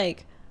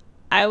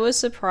 I was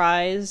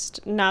surprised,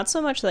 not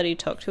so much that he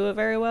took to it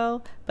very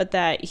well, but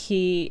that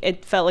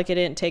it felt like it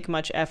didn't take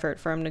much effort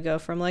for him to go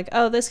from, like,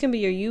 oh, this can be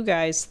your you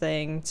guys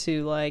thing,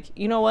 to, like,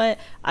 you know what,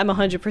 I'm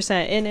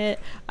 100% in it.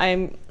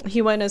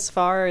 He went as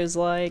far as,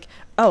 like,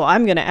 oh,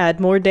 I'm going to add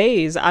more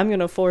days. I'm going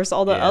to force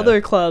all the other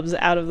clubs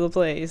out of the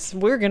place.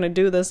 We're going to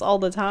do this all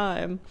the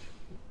time.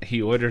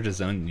 He ordered his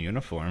own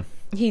uniform.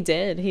 He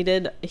did.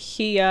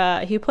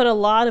 He put a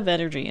lot of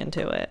energy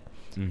into it.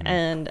 Mm-hmm.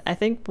 And I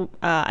think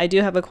I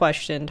do have a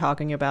question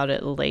talking about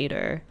it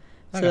later.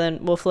 Okay. So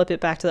then we'll flip it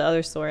back to the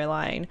other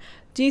storyline.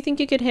 Do you think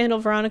you could handle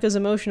Veronica's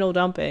emotional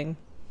dumping?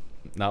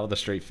 Not with a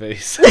straight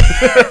face.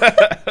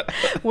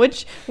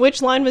 Which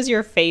line was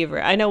your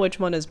favorite? I know which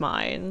one is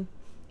mine,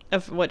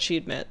 of what she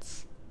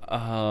admits.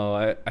 Oh,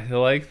 I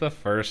like the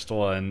first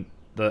one.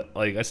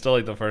 I still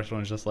like the first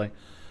one. It's just like,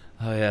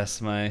 oh yes,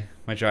 my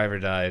driver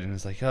died, and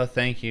it's like, oh,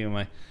 thank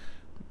you.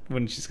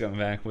 When she's coming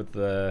back with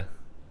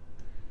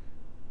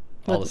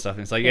all the stuff,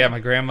 and it's like, yeah, my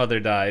grandmother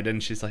died,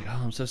 and she's like,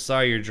 oh, I'm so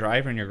sorry, your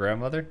driver and your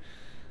grandmother,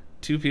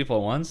 2 people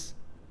at once,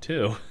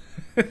 2.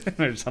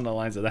 They're just on the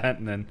lines of that,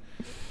 and then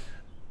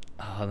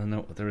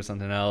there was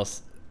something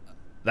else,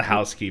 the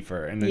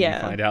housekeeper, and then you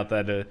find out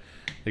that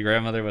the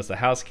grandmother was the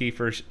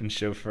housekeeper and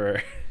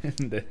chauffeur,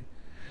 and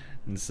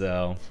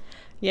so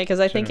because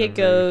I think it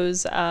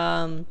goes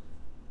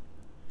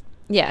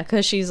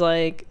because she's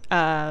like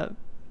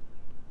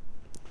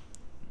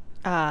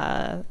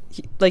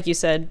like you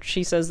said,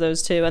 she says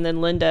those 2, and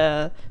then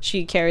Linda,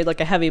 she carried, like,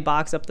 a heavy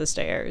box up the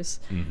stairs,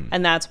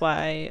 and that's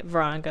why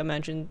Veronica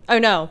mentioned, oh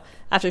no,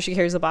 after she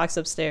carries the box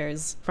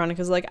upstairs,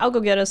 Veronica's like, I'll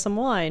go get us some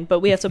wine, but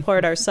we have to pour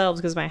it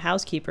ourselves because my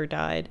housekeeper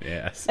died.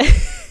 Yes.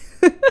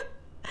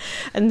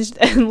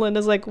 and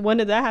Linda's like, when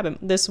did that happen?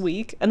 This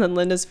week? And then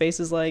Linda's face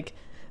is like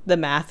the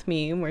math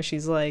meme where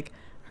she's like,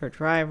 her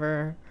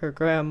driver, her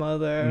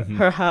grandmother,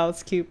 her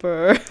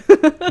housekeeper.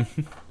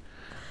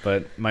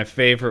 But my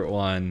favorite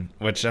one,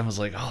 which I was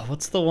like, oh,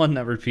 what's the one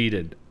that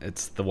repeated?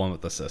 It's the one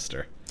with the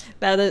sister.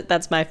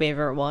 That's my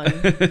favorite one,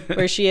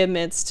 where she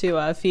admits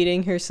to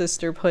feeding her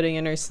sister pudding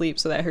in her sleep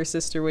so that her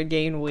sister would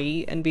gain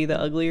weight and be the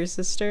uglier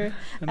sister.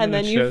 And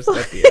then you shows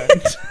at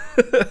the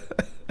end.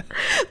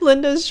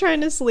 Linda's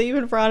trying to sleep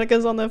and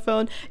Veronica's on the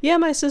phone. Yeah,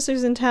 my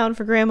sister's in town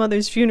for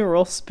grandmother's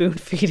funeral, spoon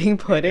feeding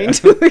pudding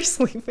to her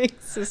sleeping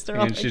sister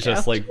on And the she's couch.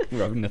 just like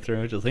rubbing the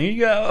throat, just like, here you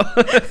go.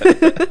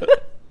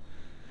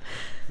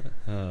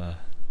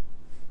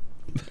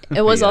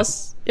 It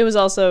was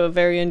also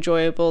very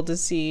enjoyable to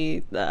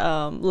see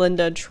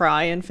Linda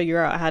try and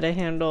figure out how to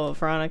handle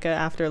Veronica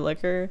after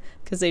liquor,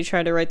 because they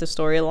tried to write the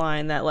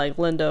storyline that like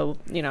Linda,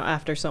 you know,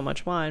 after so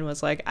much wine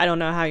was like, I don't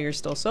know how you're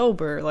still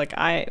sober, like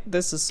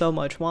this is so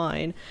much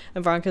wine,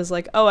 and Veronica's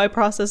like, oh, I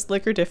processed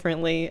liquor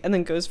differently, and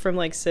then goes from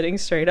like sitting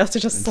straight up to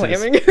just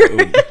slamming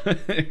her.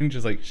 And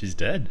just like, she's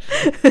dead.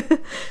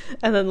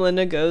 And then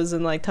Linda goes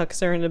and like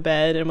tucks her into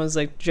bed and was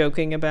like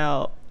joking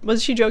about,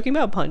 was she joking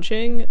about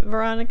punching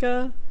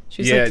Veronica?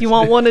 She's like, you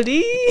want one of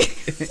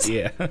these?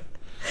 Yeah.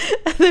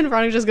 And then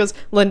Veronica just goes,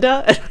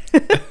 Linda.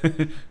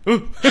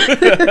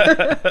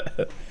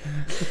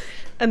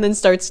 And then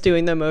starts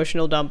doing the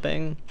emotional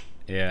dumping.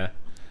 Yeah.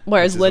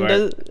 Whereas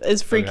Linda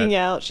is freaking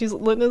out.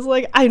 Linda's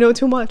like, I know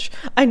too much.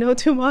 I know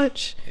too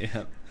much.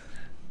 Yeah.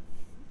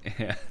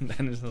 Yeah. And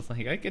then it's just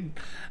like, I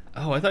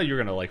thought you were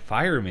going to like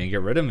fire me and get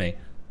rid of me.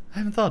 I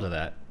haven't thought of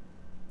that.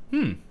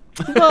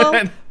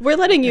 Well, we're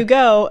letting you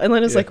go. And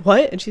Linda's like,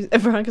 what? And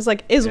Veronica's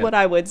like, is what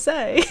I would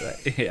say.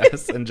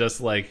 Yes. And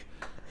just like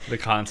the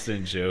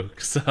constant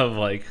jokes of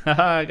like,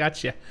 haha, I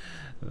gotcha.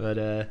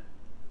 But,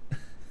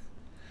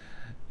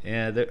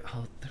 yeah, there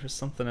was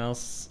something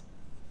else.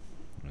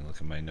 Let me look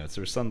at my notes.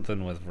 There was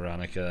something with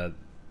Veronica.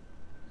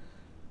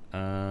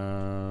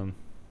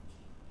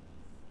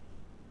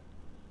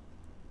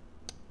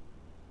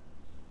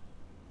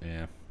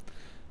 Yeah.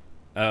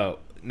 Oh,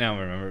 now I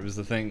remember. It was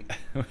the thing,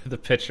 the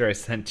picture I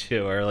sent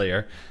you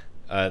earlier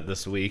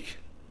this week.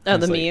 Oh,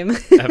 the meme.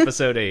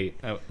 Episode 8.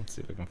 Oh, let's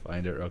see if I can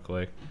find it real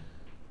quick.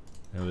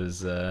 It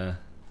was, I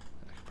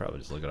could probably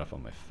just look it up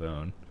on my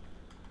phone.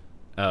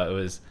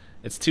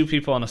 It's two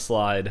people on a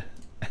slide,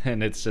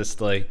 and it's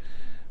just like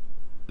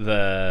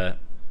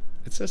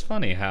it's just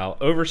funny how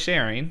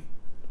oversharing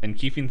and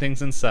keeping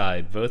things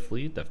inside both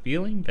lead to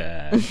feeling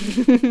bad.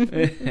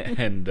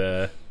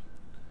 And,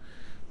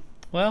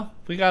 well,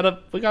 we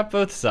got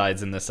both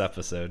sides in this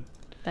episode.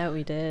 That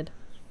we did.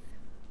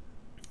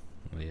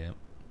 Yeah.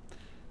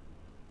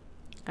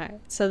 All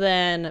right. So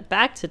then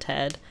back to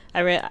Ted.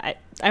 I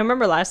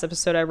remember last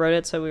episode I wrote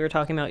it so we were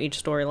talking about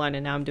each storyline,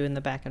 and now I'm doing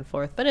the back and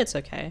forth. But it's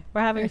okay.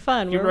 We're having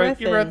fun. You wrote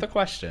the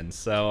questions,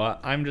 so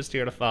I'm just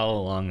here to follow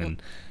along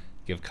and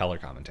give color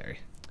commentary.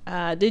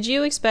 Did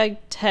you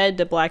expect Ted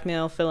to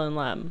blackmail Phil and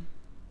Lem?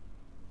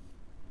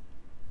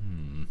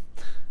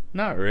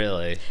 Not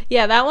really.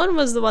 Yeah, that one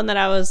was the one that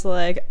I was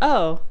like,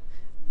 oh,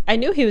 I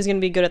knew he was going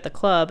to be good at the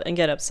club and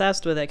get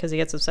obsessed with it because he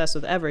gets obsessed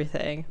with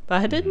everything.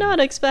 But I did not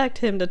expect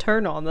him to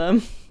turn on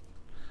them.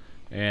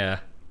 Yeah.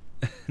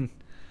 And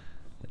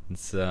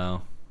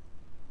so,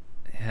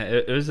 yeah,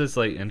 it was just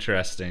like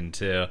interesting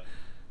too,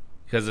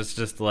 because it's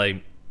just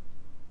like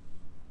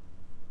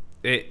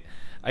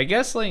I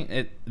guess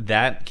like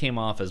that came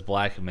off as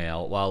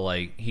blackmail, while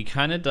like he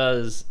kind of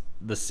does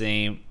the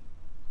same.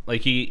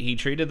 Like he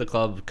treated the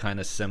club kind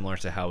of similar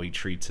to how he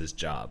treats his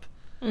job.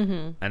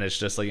 And it's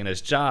just like in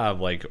his job,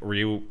 like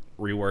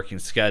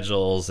reworking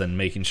schedules and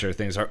making sure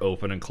things are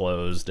open and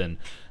closed and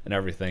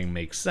everything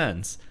makes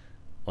sense,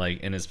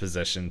 like in his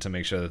position to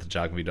make sure that the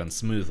job can be done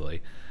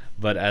smoothly.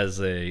 But as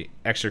a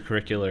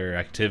extracurricular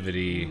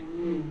activity,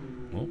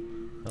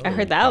 I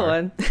heard that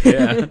one.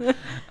 Yeah.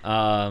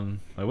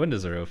 My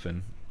windows are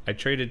open. I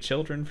traded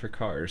children for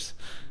cars.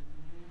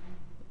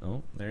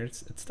 Oh,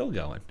 it's still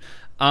going.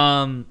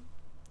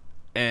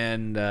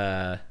 And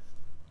yeah,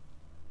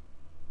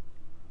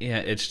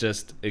 it's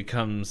just it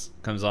comes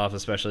off,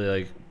 especially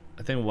like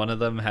I think one of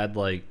them had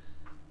like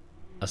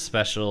a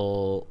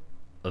special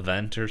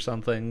event or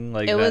something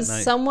like it that was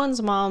night.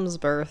 Someone's mom's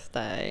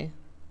birthday.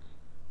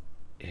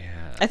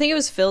 Yeah, I think it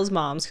was Phil's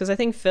mom's, because I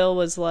think Phil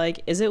was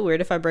like, is it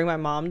weird if I bring my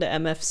mom to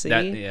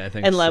MFC? I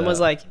think and Lem so. was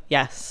like,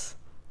 yes.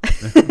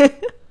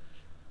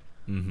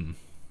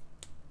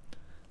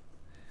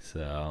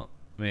 So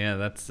man,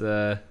 that's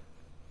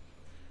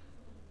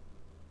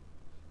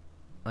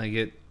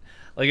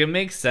it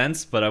makes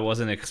sense, but I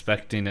wasn't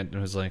expecting it. It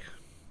was like,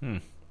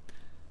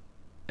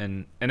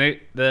 and I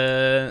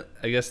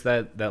guess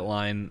that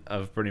line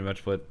of pretty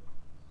much what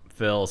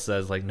Phil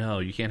says, like, no,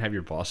 you can't have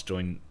your boss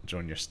join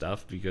your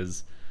stuff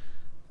because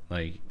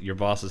like your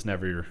boss is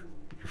never your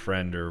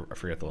friend, or I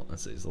forget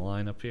let's see, is the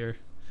line up here.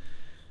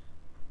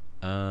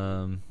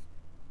 Let's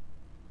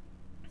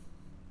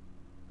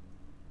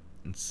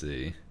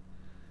see.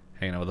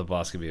 Hanging out with a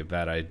boss could be a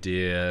bad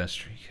idea.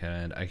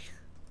 Streakhead.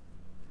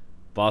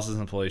 Bosses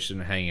and employees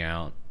shouldn't hang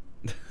out.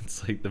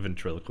 It's like the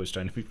ventriloquist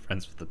trying to be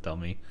friends with the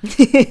dummy.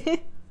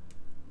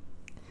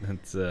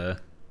 That's and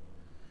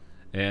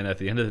at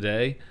the end of the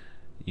day,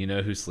 you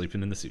know who's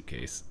sleeping in the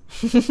suitcase.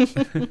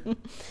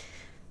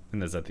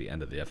 And that's at the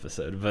end of the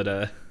episode.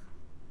 But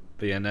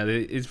But yeah, no,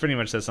 it pretty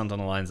much says something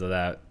along the lines of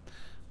that,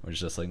 where it's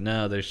just like,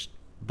 no,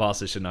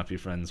 bosses should not be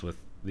friends with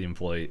the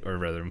employee, or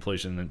rather,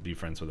 employees shouldn't be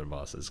friends with their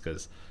bosses,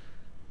 because,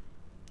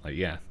 like,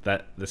 yeah,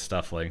 this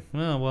stuff, like,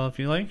 well, if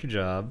you like your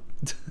job.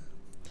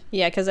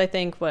 Yeah, because I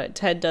think what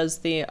Ted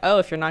does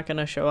if you're not going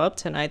to show up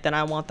tonight, then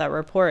I want that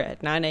report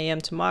at 9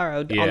 a.m. tomorrow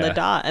on the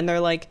dot. And they're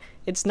like,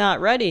 it's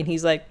not ready. And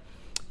he's like,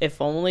 if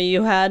only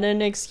you had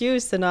an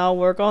excuse, then I'll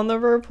work on the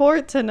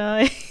report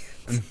tonight.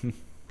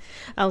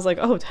 I was like,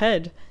 oh,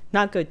 Ted.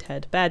 Not good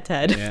Ted. Bad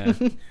Ted. Yeah.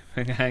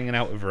 Hanging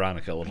out with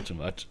Veronica a little too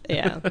much.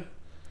 Yeah.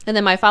 And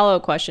then my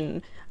follow-up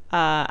question,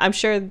 I'm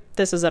sure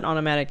this is an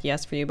automatic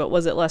yes for you, but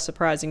was it less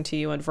surprising to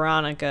you when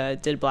Veronica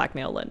did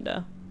blackmail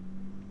Linda?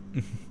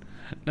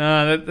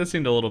 No, that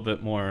seemed a little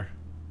bit more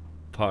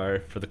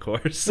par for the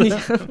course.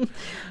 Yeah.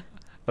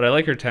 But I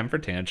like her temper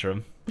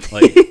tantrum.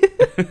 Like,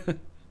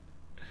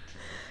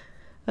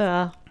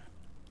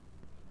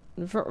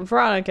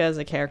 Veronica as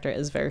a character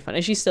is very fun.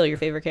 Is she still your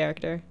favorite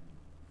character?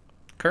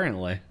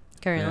 Currently.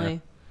 Yeah.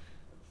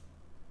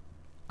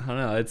 I don't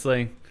know. It's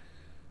like,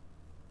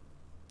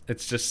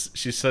 it's just,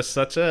 she's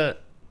such an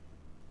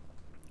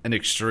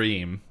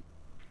extreme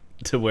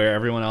to where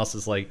everyone else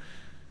is like,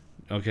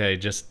 okay,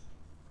 just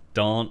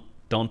don't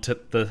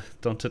tip the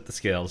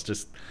scales.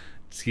 Just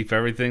keep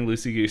everything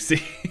loosey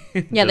goosey.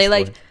 Yeah, they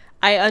like,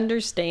 I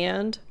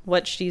understand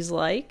what she's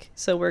like,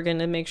 so we're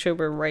gonna make sure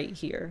we're right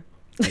here.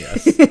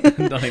 Yes.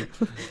 Like,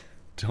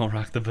 don't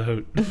rock the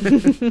boat.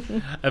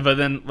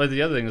 But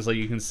the other thing is, like,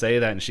 you can say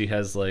that, and she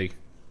has, like,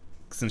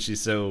 since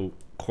she's so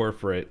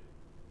corporate,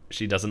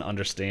 she doesn't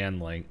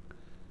understand like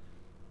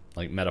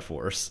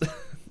metaphors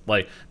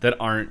like that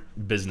aren't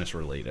business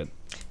related.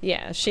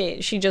 Yeah, she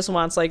just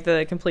wants like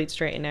the complete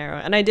straight and narrow.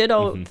 And I did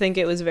think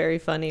it was very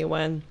funny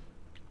when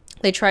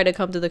they try to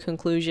come to the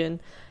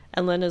conclusion,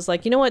 and Linda's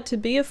like, you know what, to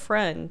be a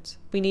friend,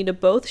 we need to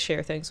both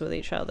share things with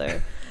each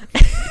other.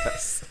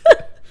 Yes.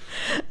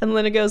 And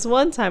Linda goes,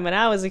 one time when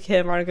I was a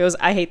kid, Veronica goes,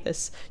 I hate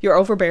this. You're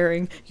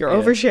overbearing. You're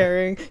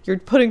oversharing. You're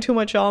putting too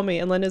much on me.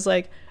 And Linda's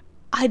like,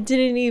 I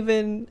didn't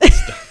even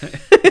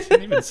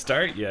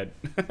start yet.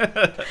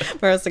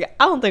 Where I was like,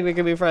 I don't think we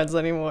can be friends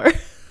anymore.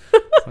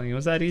 Like, it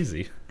was that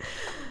easy.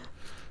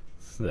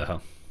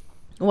 So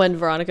when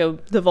Veronica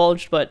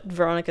divulged what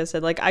Veronica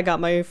said, like, I got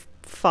my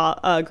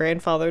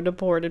grandfather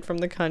deported from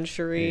the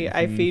country.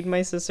 I feed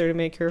my sister to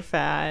make her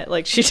fat.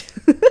 Like, she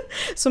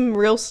some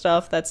real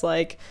stuff that's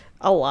like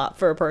a lot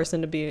for a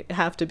person to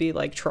have to be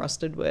like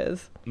trusted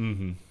with.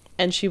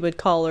 And she would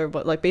call her,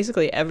 but like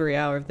basically every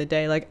hour of the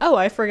day, like, oh,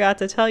 I forgot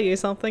to tell you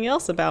something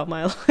else about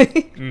my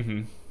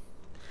life.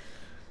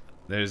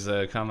 There's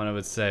a comment I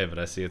would say, but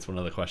I see it's one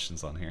of the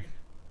questions on here.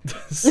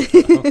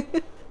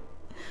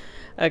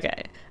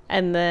 Okay.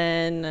 And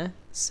then,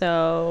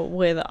 so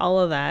with all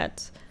of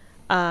that,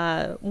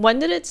 when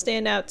did it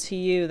stand out to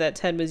you that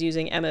Ted was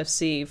using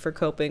MFC for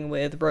coping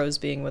with Rose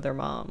being with her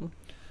mom?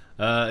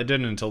 It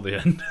didn't until the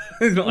end.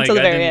 Like, until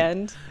the very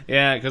end?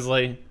 Yeah, because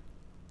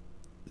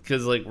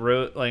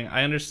Rose, like,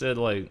 I understood,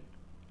 like,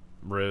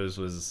 Rose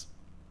was,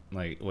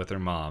 like, with her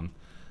mom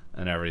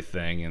and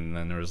everything, and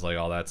then there was, like,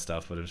 all that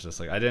stuff, but it was just,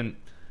 like, I didn't,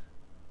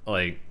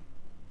 like,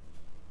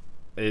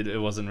 it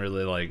wasn't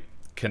really, like,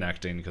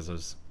 connecting,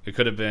 because it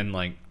could have been,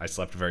 like, I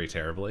slept very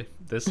terribly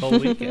this whole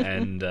week,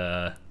 and,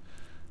 it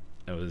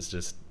was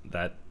just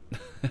that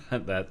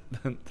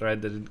thread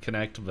didn't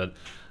connect, but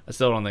I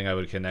still don't think I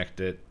would connect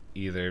it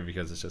either,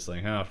 because it's just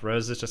like, oh,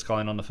 Rose is just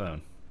calling on the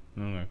phone.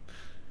 Not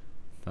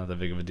that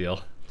big of a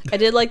deal. I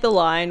did like the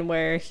line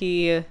where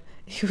he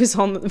was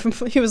on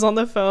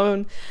the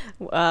phone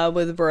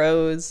with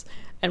Rose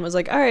and was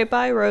like, all right,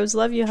 bye, Rose,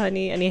 love you,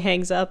 honey, and he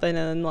hangs up, and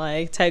then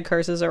like Ted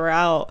curses her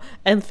out,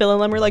 and Phil and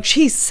Lem were like,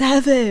 she's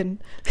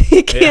 7,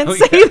 he can't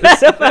say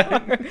that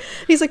about her.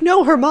 He's like,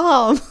 no, her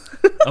mom.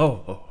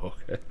 Oh,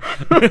 okay.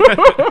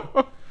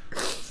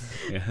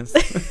 Yes.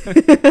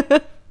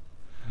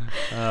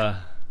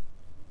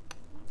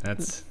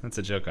 That's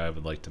a joke I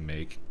would like to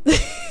make.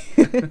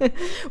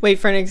 Wait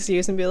for an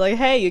excuse and be like,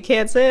 hey, you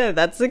can't say that,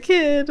 that's the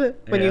kid,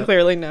 when you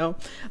clearly know.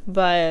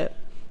 But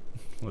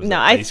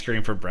ice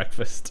cream for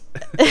breakfast.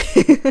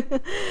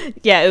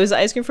 Yeah, it was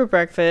ice cream for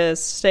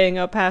breakfast, staying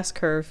up past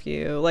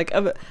curfew, like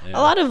a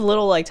lot of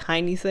little like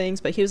tiny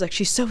things. But he was like,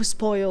 she's so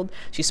spoiled,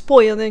 she's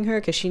spoiling her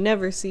because she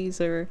never sees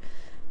her.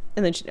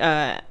 And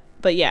then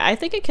but yeah, I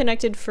think it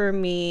connected for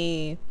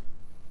me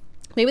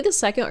maybe the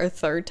second or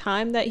third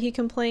time that he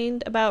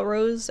complained about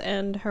Rose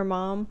and her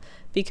mom,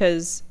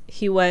 because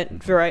he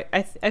went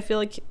I feel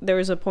like there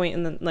was a point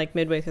in the like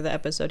midway through the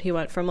episode, he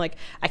went from like,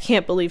 I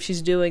can't believe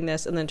she's doing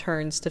this, and then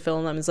turns to Phil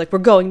and them and is like, we're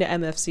going to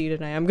MFC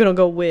tonight, I'm gonna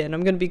go win,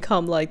 I'm gonna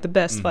become like the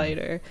best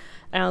fighter.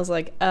 And I was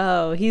like,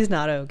 oh, he's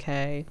not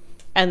okay.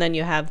 And then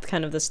you have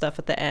kind of the stuff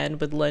at the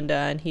end with Linda,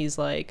 and he's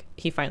like,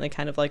 he finally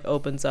kind of like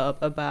opens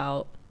up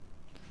about,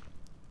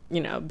 you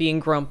know, being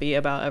grumpy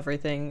about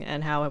everything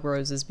and how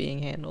Rose is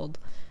being handled.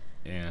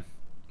 Yeah.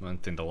 One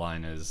thing the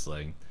line is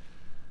like,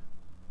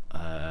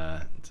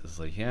 just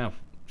like, yeah,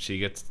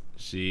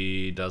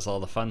 she does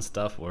all the fun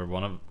stuff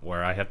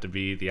where I have to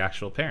be the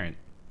actual parent.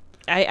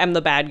 I'm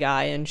the bad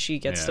guy, and she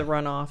gets Yeah. to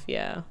run off.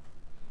 Yeah.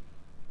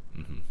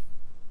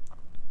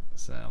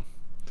 So,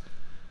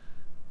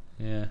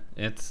 yeah,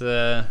 it's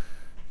but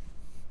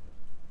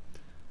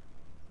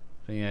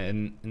yeah.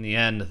 In the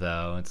end,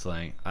 though, it's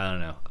like I don't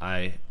know.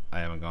 I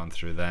haven't gone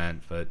through that,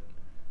 but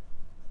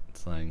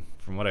it's like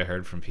from what I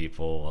heard from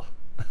people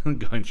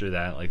going through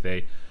that, like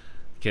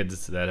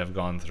kids that have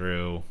gone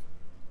through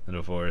a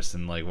divorce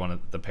and like one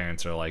of the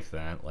parents are like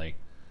that, like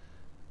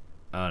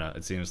I don't know.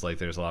 It seems like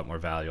there's a lot more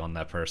value on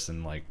that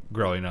person. Like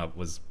growing up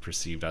was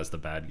perceived as the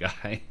bad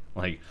guy.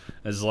 Like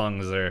as long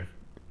as they're,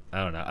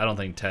 I don't know. I don't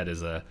think Ted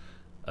is a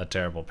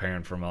terrible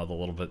parent from all the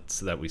little bits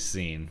that we've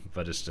seen,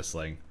 but it's just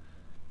like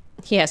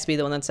He has to be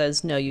the one that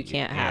says, no, you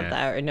can't have Yeah,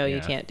 that, or no, you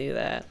yeah. can't do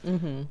that.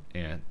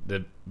 yeah,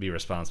 to be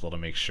responsible to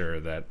make sure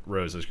that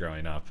Rose is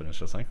growing up, and it's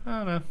just like I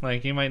don't know.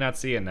 Like you might not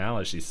see it now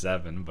as she's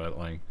 7, but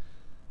like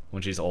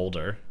when she's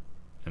older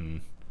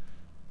and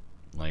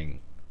like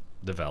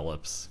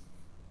develops,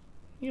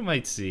 you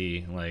might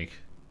see like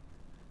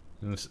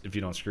if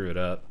you don't screw it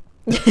up.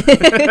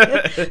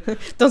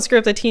 Don't screw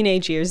up the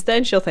teenage years,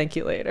 then she'll thank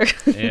you later.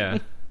 Yeah.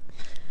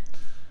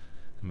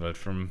 But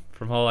from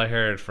all I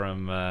heard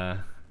from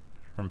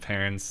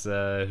parents who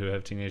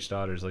have teenage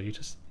daughters, like you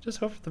just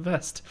hope for the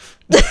best.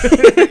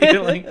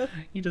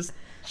 you just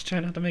try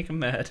not to make them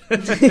mad.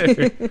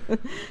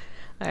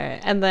 All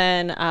right, and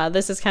then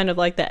this is kind of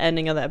like the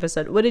ending of the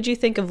episode. What did you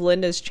think of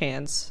Linda's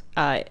chance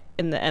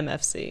in the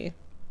MFC?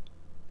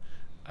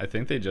 I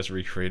think they just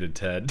recreated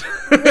Ted.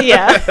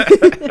 Yeah.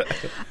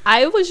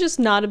 I was just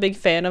not a big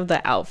fan of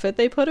the outfit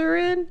they put her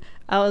in.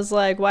 I was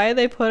like, why did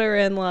they put her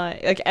in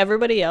like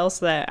everybody else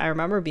that I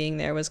remember being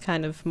there was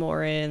kind of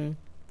more in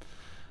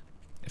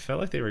It felt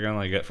like they were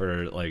gonna get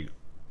for like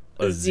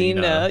a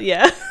Xena,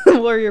 yeah,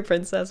 warrior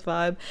princess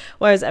vibe.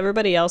 Whereas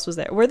everybody else was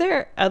there. Were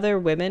there other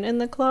women in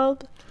the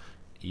club?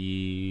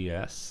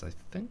 Yes, I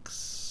think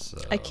so.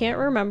 I can't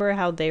remember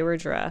how they were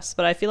dressed,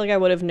 but I feel like I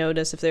would have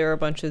noticed if there were a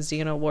bunch of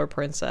Xena war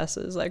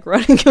princesses like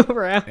running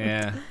around.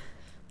 Yeah.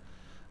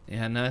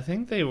 Yeah, no, I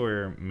think they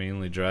were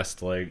mainly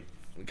dressed like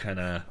kind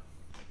of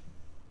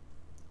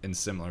in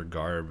similar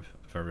garb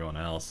of everyone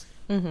else.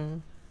 Mm-hmm.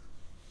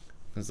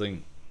 It's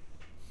like,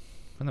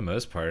 for the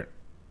most part,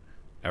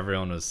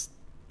 everyone was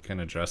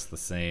kind of dressed the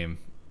same.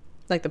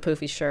 Like the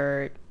poofy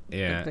shirt.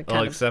 Yeah, the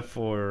well, except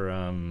for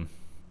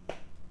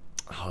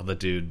the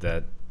dude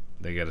that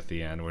they get at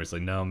the end, where he's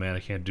like, "No, man, I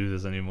can't do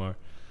this anymore."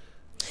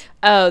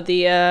 Oh,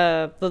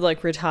 the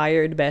like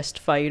retired best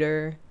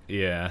fighter.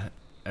 Yeah,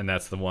 and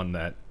that's the one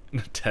that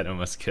Ted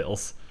almost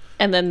kills.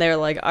 And then they're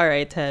like, "All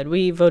right, Ted,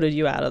 we voted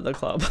you out of the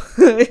club.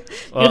 You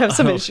have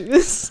some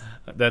issues."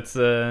 That's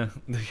the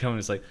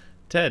company's like,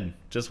 Ted,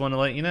 just want to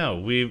let you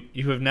know,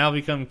 you have now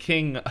become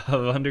king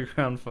of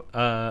underground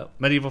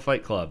medieval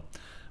fight club,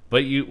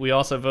 but we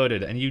also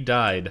voted and you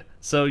died,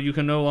 so you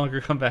can no longer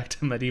come back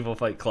to medieval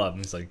fight club.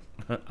 And he's like,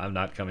 I'm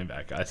not coming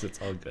back, guys. It's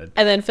all good.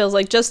 And then Phil's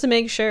like, just to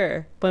make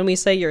sure, when we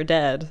say you're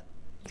dead,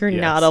 you're Yes.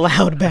 not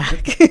allowed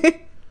back.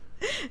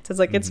 So it's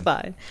like, it's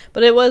fine.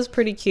 But it was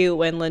pretty cute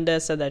when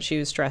Linda said that she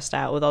was stressed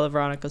out with all the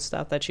Veronica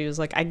stuff, that she was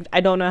like, I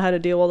don't know how to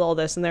deal with all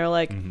this. And they're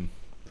like,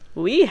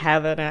 we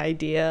have an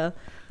idea.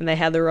 And they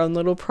had their own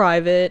little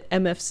private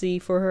MFC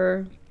for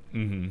her.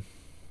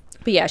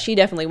 But yeah, she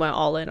definitely went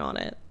all in on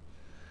it.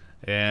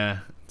 Yeah,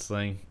 it's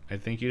like, I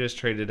think you just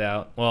traded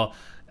out. Well,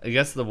 I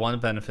guess the one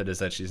benefit is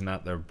that she's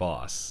not their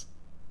boss.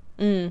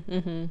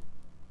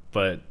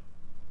 But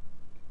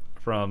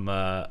from,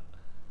 I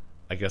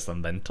guess, a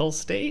mental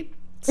state,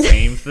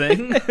 same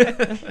thing.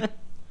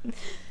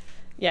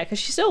 Yeah, because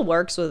she still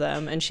works with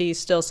them, and she's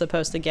still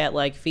supposed to get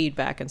like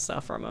feedback and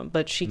stuff from them,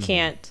 but she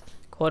can't,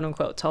 quote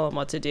unquote, tell them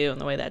what to do in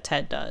the way that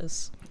Ted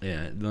does.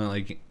 Yeah,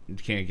 like you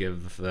can't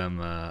give them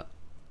a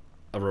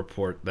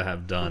report to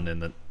have done in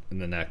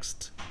the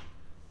next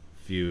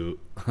few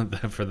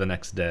for the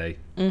next day.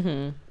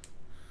 Yeah.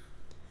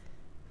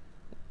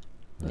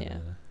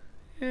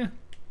 Yeah.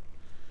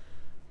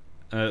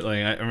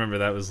 Like I remember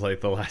that was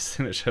like the last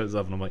thing that shows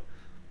up, and I'm like,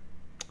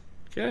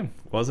 okay,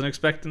 wasn't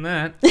expecting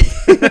that.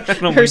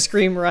 Her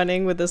scream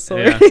running with the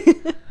sword. Yeah.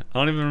 I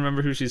don't even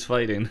remember who she's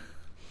fighting,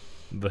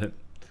 but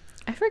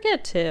I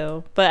forget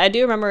too, but I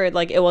do remember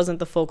like it wasn't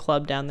the full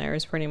club down there. It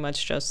was pretty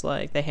much just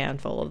like the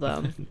handful of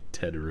them.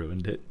 Ted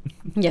ruined it.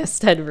 Yes,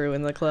 Ted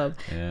ruined the club.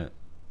 Yeah.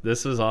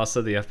 This was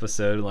also the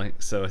episode,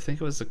 like, so I think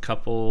it was a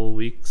couple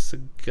weeks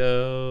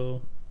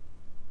ago,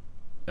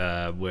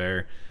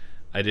 where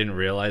I didn't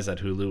realize that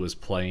Hulu was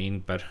playing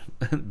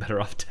Better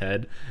Off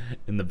Ted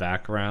in the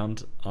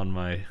background on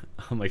my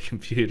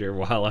computer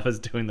while I was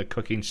doing the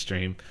cooking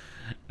stream.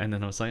 And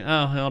then I was like,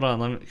 oh, hold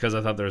on, because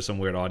I thought there was some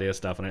weird audio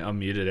stuff, and I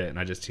unmuted it, and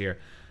I just hear,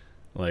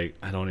 like,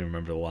 I don't even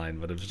remember the line,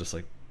 but it was just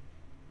like,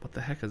 what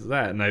the heck is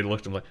that? And I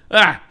looked and I'm like,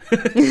 ah!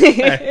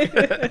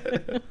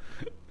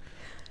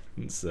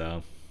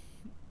 So,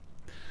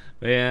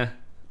 but yeah,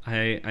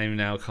 I'm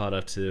now caught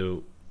up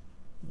to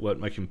what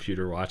my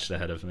computer watched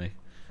ahead of me.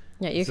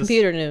 Yeah, your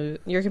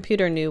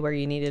computer knew where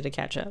you needed to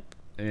catch up.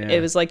 Yeah.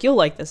 It was like, you'll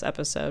like this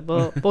episode.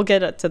 We'll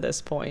get it to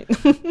this point.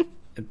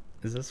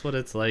 Is this what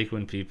it's like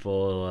when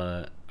people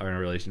are in a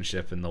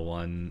relationship and the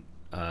one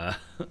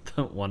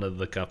one of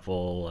the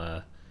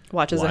couple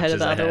Watches ahead of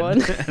the other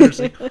one. And they're just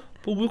like,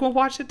 but we're gonna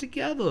watch it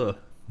together.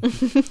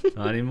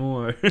 Not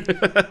anymore.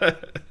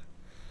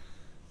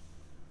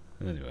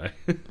 Anyway.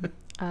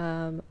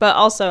 But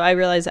also, I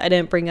realized I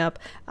didn't bring up.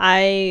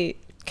 I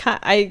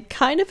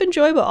kind of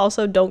enjoy, but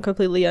also don't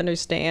completely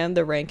understand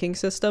the ranking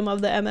system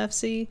of the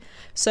MFC.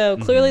 So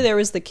clearly there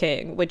was the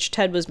king, which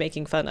Ted was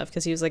making fun of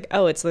because he was like,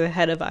 oh, it's the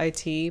head of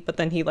IT. But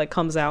then he like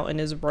comes out in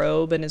his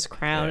robe and his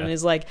crown and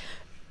is like,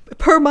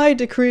 per my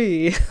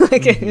decree,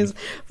 like in his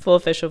full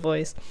official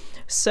voice.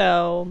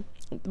 So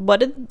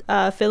what did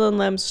Phil and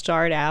Lem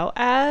start out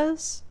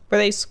as? Were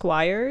they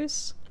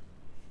squires?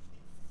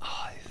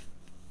 I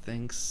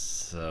think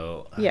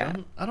so. Yeah.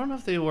 I don't know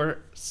if they were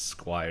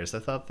squires. I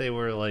thought they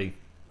were like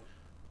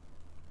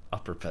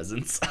upper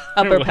peasants.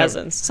 Upper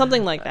peasants,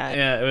 something like that.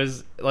 Yeah, it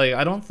was like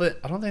I don't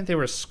think they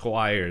were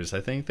squires.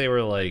 I think they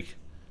were like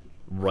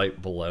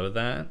right below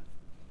that.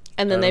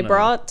 And then they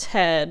brought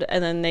Ted,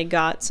 and then they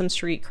got some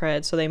street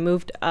cred, so they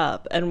moved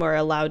up and were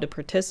allowed to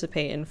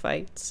participate in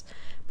fights.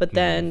 But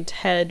then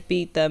Ted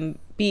beat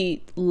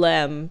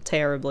Lem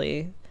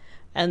terribly.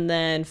 And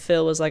then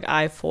Phil was like,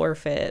 I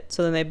forfeit.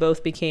 So then they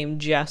both became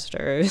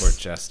jesters. Or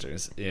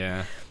jesters,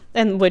 yeah.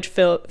 And which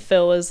Phil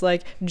was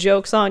like,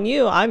 joke's on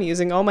you. I'm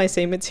using all my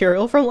same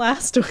material from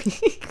last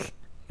week.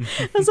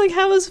 I was like,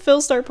 how is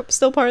Phil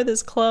still part of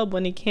this club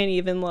when he can't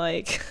even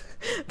like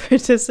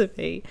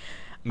participate?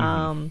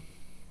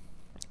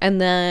 And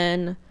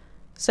then,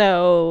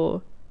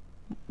 so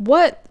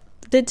what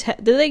did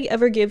they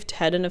ever give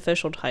Ted an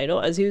official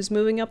title as he was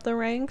moving up the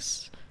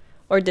ranks?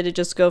 Or did it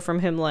just go from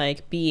him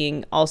like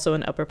being also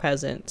an upper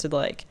peasant to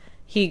like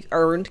he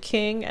earned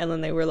king and then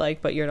they were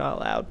like, but you're not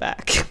allowed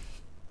back?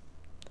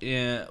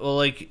 Yeah, well,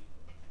 like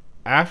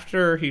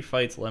after he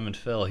fights Lemon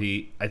Phil,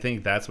 I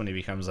think that's when he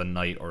becomes a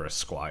knight or a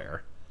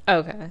squire.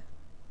 Okay.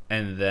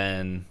 And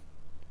then,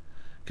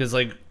 because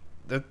like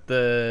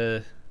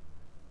the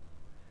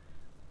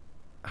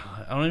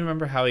I don't even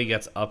remember how he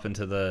gets up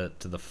into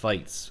the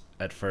fights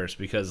at first,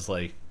 because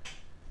like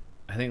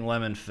I think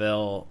Lemon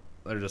Phil,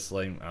 they're just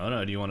like, I don't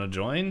know, do you want to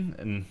join?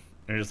 And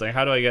they're just like,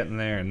 how do I get in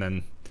there?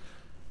 And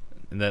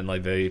then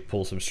like they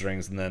pull some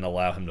strings and then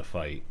allow him to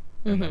fight,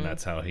 and then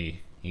that's how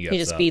he gets he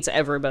just up. beats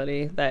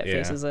everybody that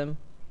faces him.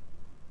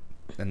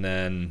 And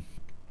then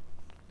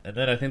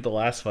I think the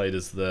last fight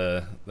is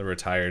the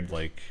retired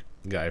like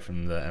guy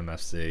from the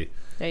MFC.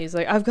 Yeah, he's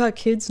like, I've got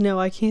kids now,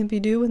 I can't be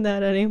doing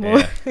that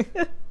anymore.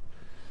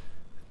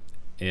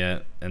 Yeah,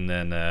 and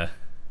then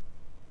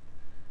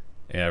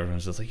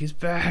everyone's just like, he's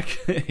back.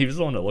 He was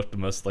the one that looked the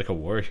most like a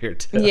warrior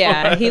too.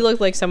 Yeah, he looked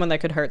like someone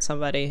that could hurt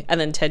somebody.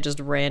 And then Ted just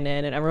ran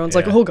in and everyone's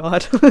like, oh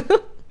god.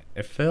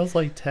 It feels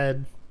like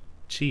Ted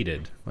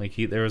cheated. Like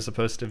there was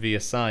supposed to be a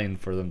sign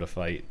for them to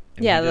fight.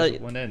 And yeah, he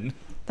just went in.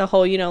 The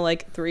whole,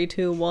 like 3,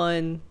 2,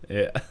 1.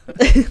 Yeah.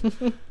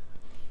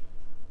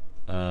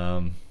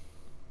 But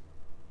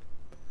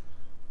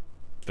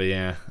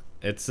yeah,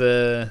 it's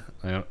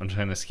I'm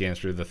trying to scan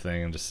through the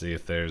thing and just see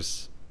if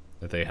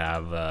they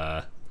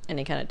have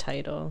any kind of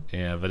title.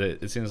 Yeah, but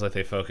it seems like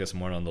they focus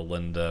more on the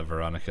Linda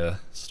Veronica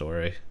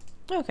story.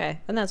 Okay,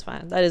 and that's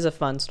fine. That is a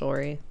fun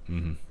story.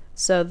 Mm-hmm.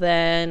 So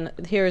then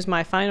here's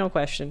my final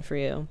question for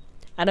you.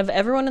 Out of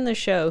everyone in the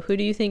show, who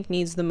do you think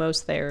needs the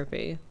most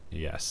therapy?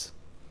 Yes.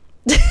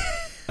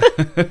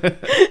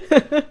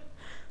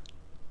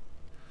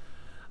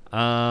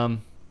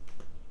 I'm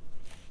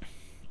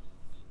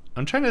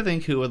trying to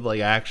think who would like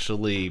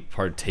actually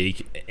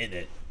partake in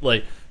it.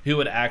 Like who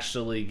would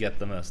actually get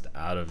the most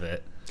out of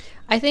it.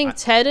 I think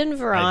Ted and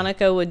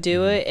Veronica would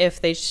do it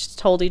if they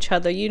told each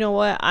other, you know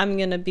what, I'm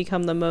going to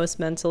become the most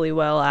mentally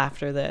well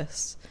after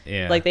this.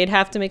 Yeah. Like, they'd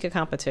have to make a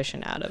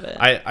competition out of it.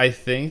 I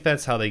think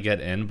that's how they get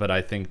in, but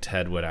I think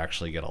Ted would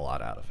actually get a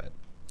lot out of it.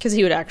 Because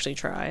he would actually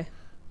try.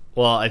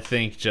 Well, I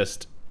think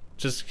just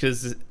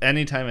because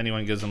anytime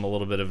anyone gives him a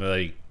little bit of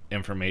like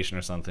information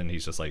or something,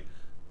 he's just like,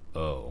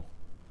 oh.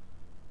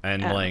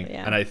 And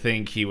and I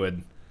think he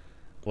would,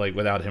 like,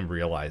 without him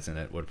realizing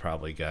it, would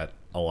probably get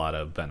a lot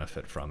of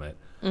benefit from it.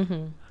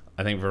 Mm-hmm.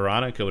 I think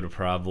Veronica would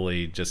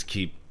probably just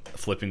keep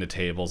flipping the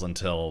tables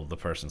until the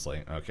person's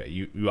like, okay,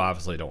 you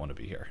obviously don't want to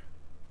be here.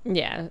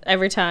 Yeah,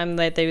 every time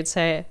that they would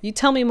say, you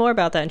tell me more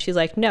about that, and she's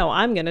like, no,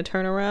 I'm going to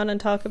turn around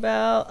and talk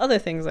about other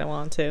things I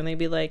want to. And they'd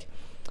be like,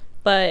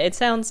 but it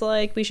sounds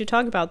like we should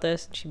talk about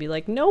this. And she'd be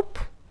like, nope.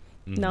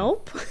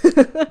 Nope.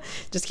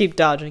 Just keep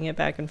dodging it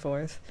back and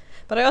forth.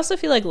 But I also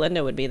feel like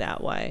Linda would be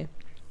that way.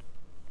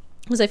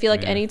 Because I feel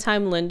like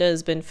anytime Linda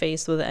has been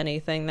faced with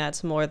anything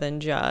that's more than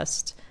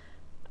just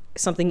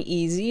something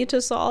easy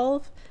to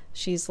solve,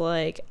 she's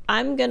like,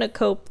 I'm going to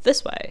cope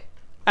this way.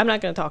 I'm not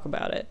going to talk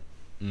about it.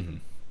 Mm-hmm.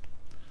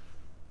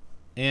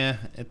 Yeah,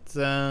 it's,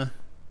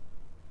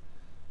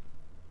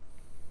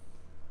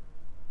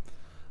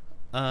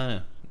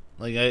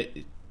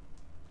 like,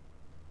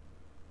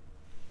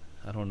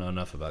 I don't know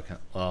enough about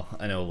well,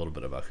 I know a little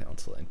bit about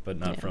counseling, but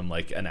not from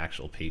like an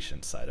actual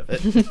patient side of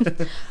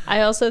it.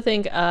 I also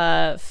think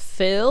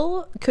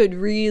Phil could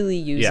really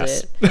use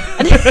it.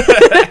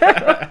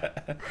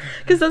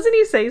 Because doesn't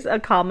he say a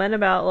comment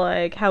about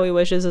like how he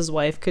wishes his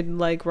wife could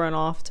like run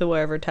off to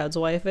wherever Ted's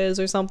wife is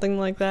or something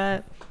like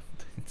that?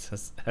 It's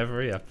just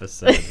every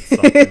episode it's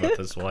something with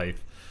his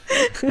wife,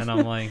 and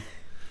I'm like,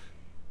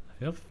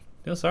 I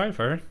feel sorry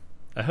for her.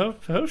 I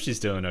hope she's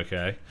doing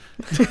okay.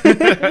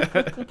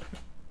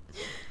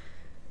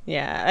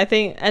 Yeah, I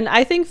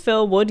think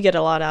Phil would get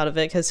a lot out of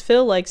it because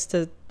Phil likes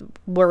to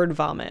word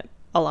vomit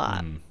a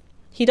lot.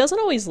 He doesn't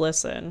always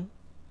listen,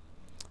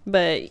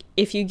 but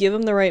if you give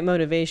him the right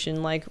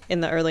motivation, like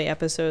in the early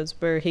episodes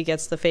where he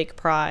gets the fake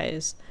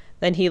prize,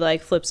 then he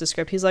like flips the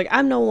script. He's like,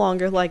 I'm no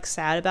longer like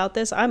sad about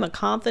this. I'm a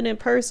confident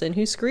person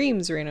who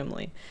screams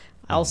randomly.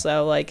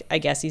 Also, like, I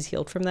guess he's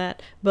healed from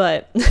that,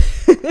 but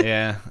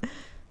yeah.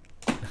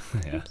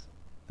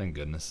 Thank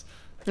goodness.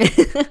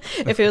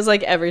 If it was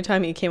like every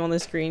time he came on the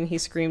screen he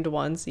screamed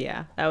once,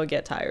 yeah, I would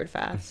get tired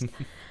fast.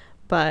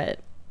 But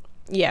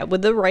yeah,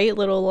 with the right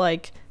little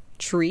like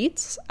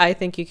treats, I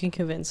think you can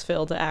convince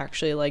Phil to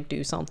actually like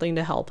do something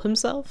to help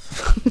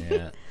himself.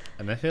 Yeah,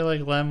 and I feel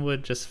like Lem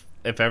would just,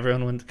 if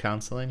everyone went to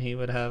counseling, he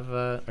would have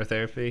or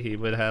therapy, he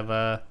would have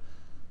a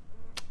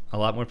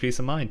lot more peace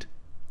of mind.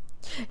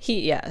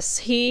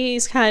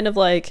 He's kind of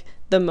like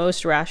the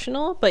most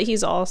rational, but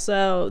he's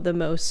also the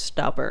most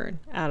stubborn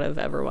out of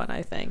everyone,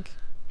 I think.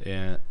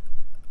 Yeah.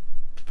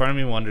 Part of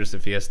me wonders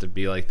if he has to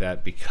be like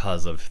that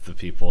because of the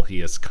people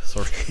he is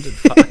surrounded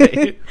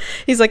by.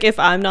 He's like, if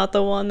I'm not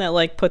the one that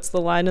like puts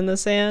the line in the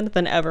sand,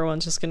 then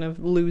everyone's just gonna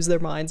lose their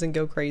minds and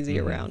go crazy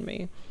around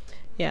me.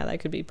 Yeah, that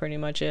could be pretty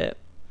much it.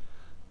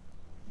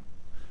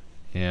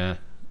 Yeah.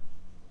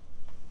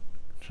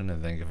 I'm trying to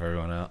think of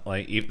everyone else.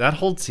 Like that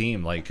whole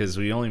team, like, because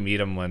we only meet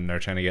them when they're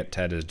trying to get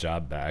Ted his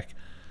job back.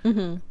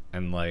 And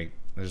like,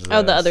 there's the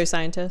other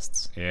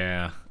scientists.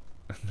 Yeah.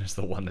 There's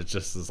the one that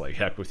just is like,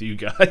 heck with you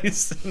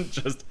guys, and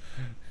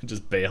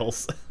just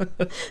bails.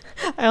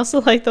 I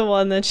also like the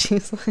one that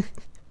she's like,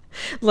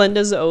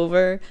 Linda's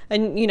over,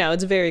 and you know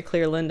it's very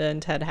clear Linda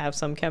and Ted have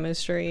some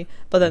chemistry,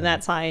 but then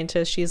that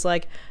scientist, she's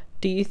like,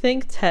 do you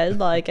think Ted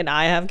like and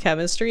I have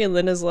chemistry? And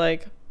Linda's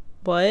like,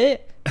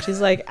 what? She's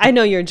like, I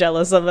know you're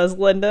jealous of us,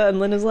 Linda. And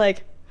Linda's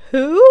like,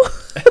 who?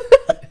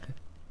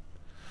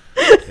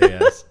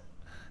 Yes.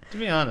 To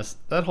be honest,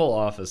 that whole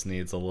office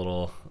needs a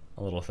little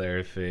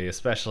therapy,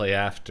 especially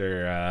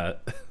after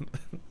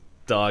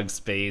dog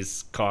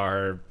space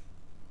car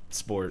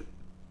sport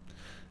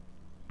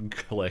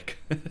click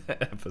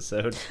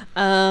episode.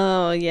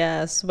 Oh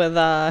yes, with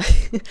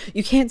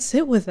you can't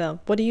sit with them.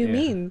 What do you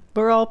mean?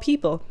 We're all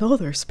people. No,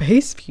 they're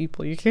space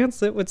people. You can't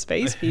sit with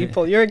space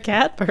people. You're a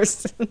cat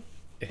person.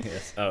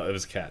 Yes. Oh, it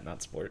was cat,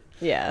 not sport.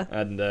 Yeah.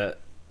 And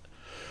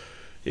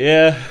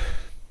yeah.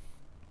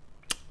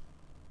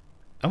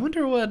 I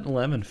wonder what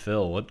Lem and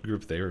Phil, what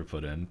group they were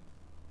put in.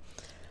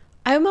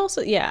 I'm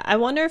also, yeah, I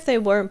wonder if they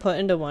weren't put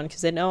into one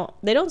because they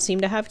don't seem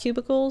to have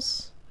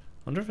cubicles.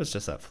 I wonder if it's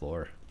just that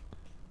floor.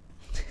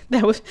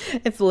 That was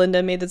if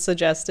Linda made the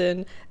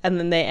suggestion and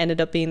then they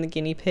ended up being the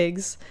guinea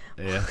pigs.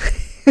 Yeah.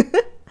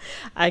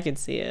 I could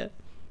see it.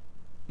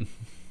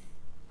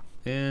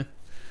 Yeah.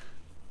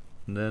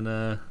 And then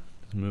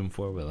just moving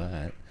forward with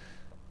that.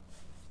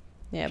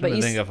 Yeah, I'm but trying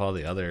you to think of all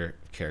the other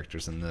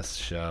characters in this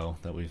show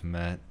that we've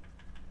met.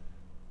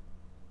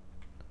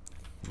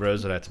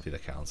 Rose would have to be the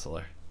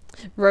counselor.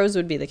 Rose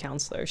would be the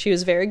counselor. She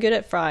was very good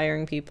at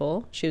firing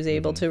people. She was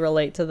able to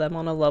relate to them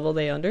on a level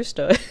they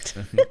understood.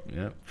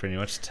 Yeah, pretty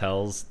much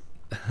tells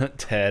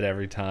Ted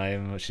every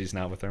time she's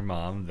not with her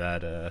mom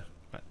that,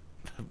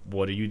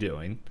 what are you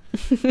doing?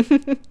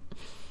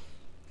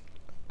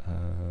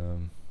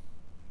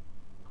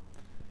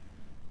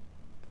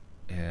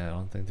 Yeah, I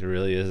don't think there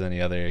really is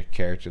any other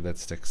character that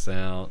sticks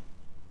out.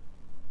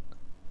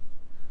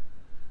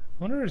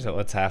 I wonder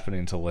what's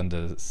happening to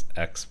Linda's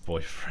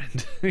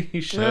ex-boyfriend.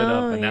 He showed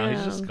up and now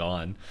he's just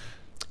gone.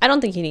 I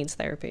don't think he needs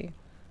therapy.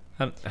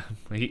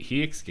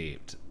 He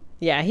escaped.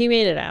 Yeah, he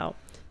made it out.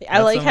 I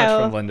Not like so how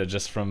much from Linda,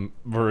 just from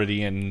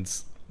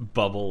Meridian's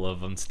bubble of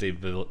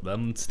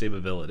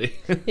unstability.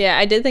 Yeah,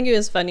 I did think it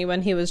was funny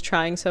when he was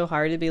trying so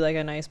hard to be like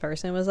a nice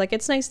person. It was like,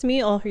 it's nice to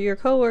meet all your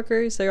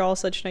coworkers. They're all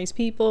such nice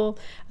people.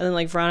 And then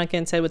like Veronica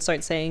and Ted would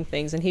start saying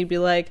things and he'd be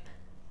like,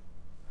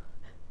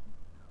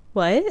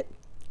 what?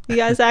 You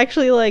guys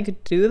actually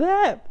like do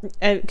that?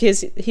 And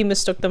because he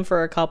mistook them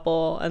for a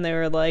couple and they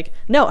were like,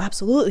 no,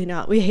 absolutely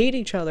not. We hate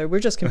each other. We're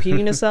just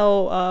competing to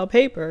sell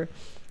paper.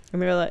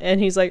 And they were like, and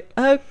he's like,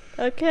 oh,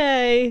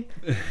 okay,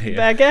 yeah.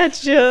 Back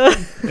at you.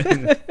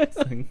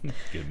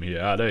 Get me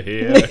out of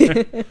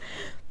here.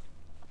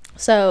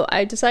 So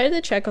I decided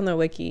to check on the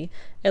wiki.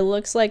 It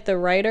looks like the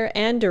writer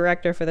and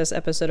director for this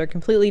episode are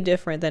completely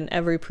different than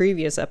every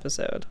previous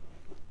episode.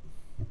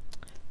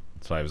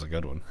 That's why it was a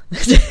good one.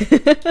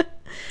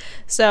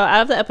 So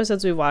out of the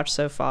episodes we've watched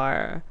so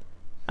far,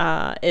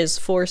 is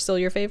 4 still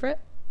your favorite?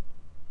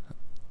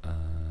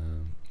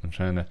 I'm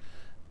trying to...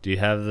 Do you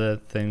have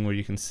the thing where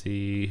you can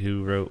see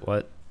who wrote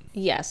what?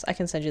 Yes, I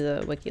can send you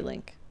the wiki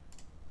link.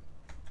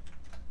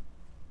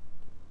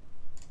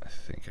 I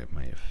think I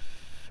might have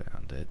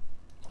found it.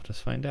 We'll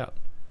just find out.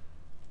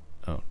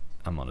 Oh,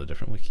 I'm on a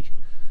different wiki.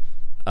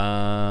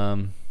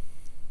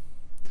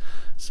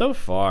 So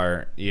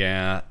far,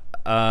 yeah.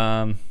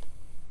 4's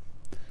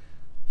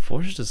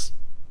just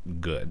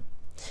good.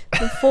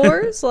 The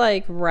 4's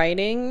like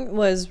writing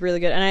was really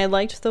good, and I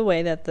liked the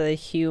way that the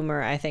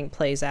humor I think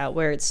plays out,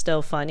 where it's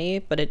still funny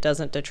but it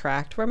doesn't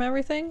detract from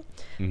everything.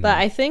 But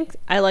I think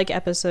I like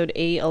episode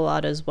 8 a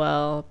lot as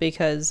well,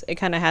 because it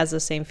kind of has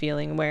the same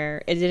feeling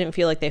where it didn't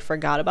feel like they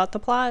forgot about the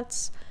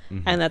plots,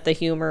 and that the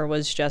humor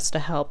was just to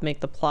help make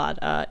the plot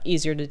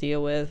easier to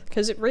deal with,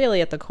 because it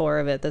really at the core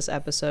of it, this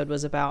episode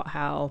was about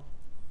how,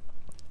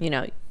 you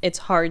know, it's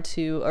hard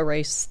to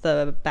erase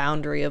the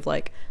boundary of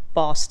like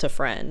boss to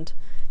friend,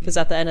 because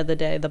at the end of the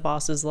day the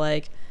boss is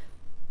like,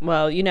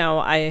 well, you know,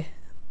 I,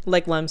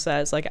 like Lem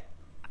says, like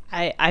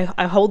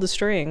I hold the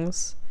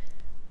strings,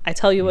 I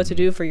tell you what to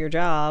do for your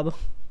job,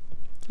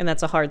 and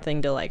that's a hard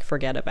thing to like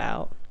forget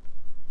about.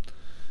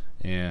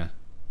 Yeah,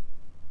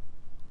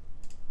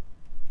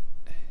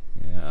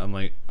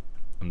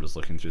 I'm just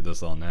looking through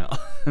this all now.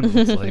 And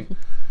it's like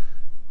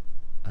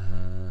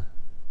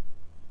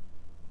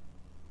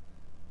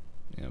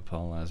yeah,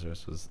 Paul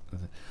Lazarus was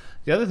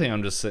the other thing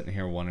I'm just sitting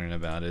here wondering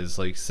about is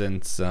like,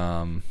 since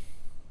oh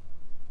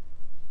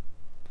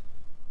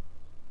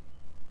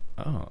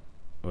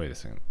wait a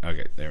second,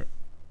 okay, there.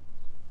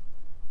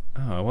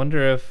 Oh, I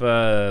wonder if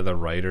the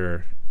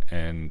writer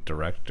and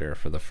director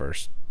for the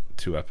first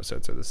 2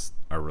 episodes of this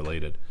are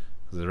related,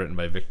 because it's written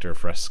by Victor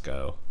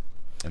Fresco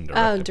and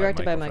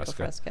directed by Michael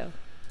Fresco.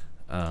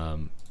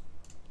 But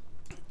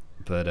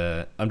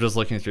I'm just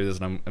looking through this,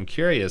 and I'm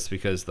curious,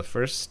 because the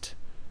first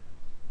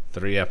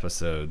 3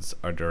 episodes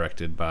are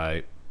directed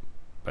by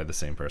the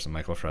same person,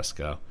 Michael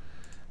Fresco,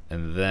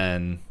 and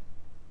then,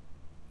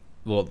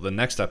 well, the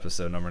next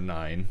episode, number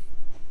 9,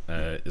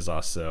 is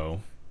also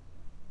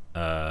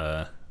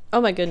oh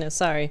my goodness,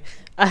 sorry.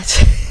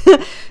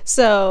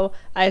 So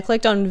I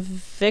clicked on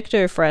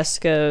Victor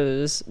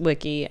Fresco's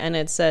wiki, and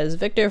it says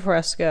Victor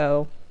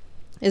Fresco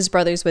is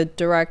brothers with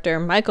director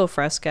Michael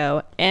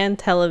Fresco and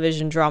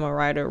television drama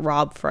writer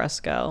Rob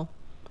Fresco.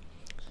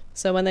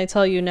 So when they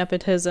tell you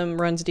nepotism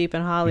runs deep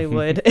in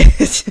Hollywood,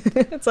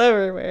 it's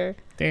everywhere.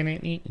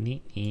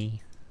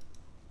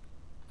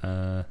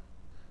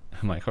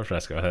 Michael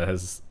Fresco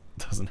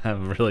doesn't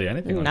have really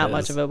anything. Not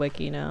much of a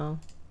wiki, no.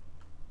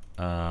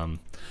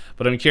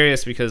 But I'm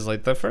curious, because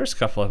like the first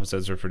couple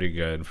episodes were pretty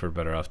good, for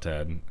Better Off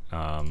Dead,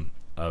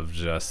 of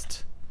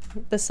just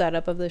the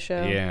setup of the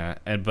show. Yeah,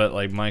 but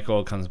like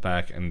Michael comes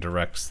back and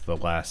directs the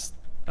last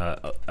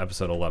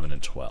episode 11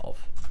 and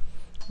 12.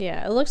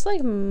 Yeah, it looks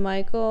like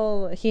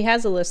Michael, he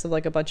has a list of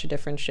like a bunch of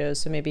different shows,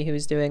 so maybe he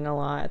was doing a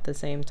lot at the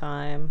same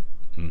time.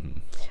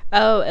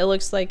 Oh, it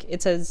looks like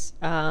it says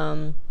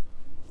for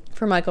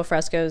Michael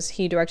Fresco's,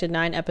 he directed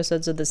 9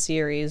 episodes of the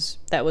series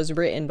that was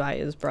written by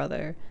his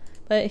brother,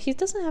 but he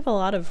doesn't have a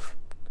lot of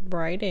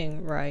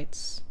writing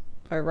rights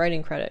or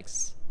writing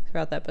credits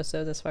throughout the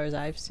episodes as far as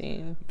I've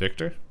seen.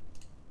 Victor?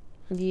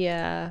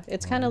 Yeah,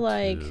 it's kind of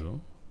like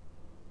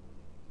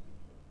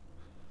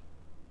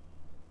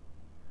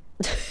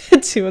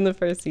 2 in the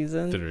first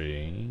season.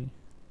 3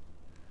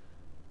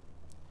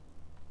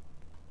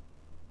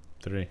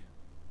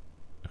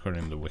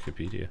 according to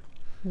Wikipedia.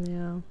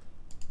 Yeah.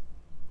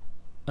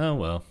 Oh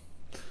well.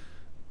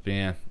 But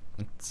yeah,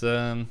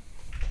 it'll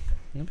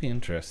be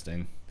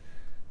interesting.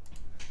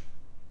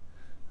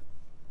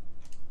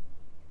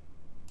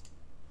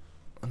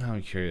 Now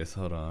I'm curious.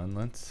 Hold on,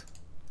 let's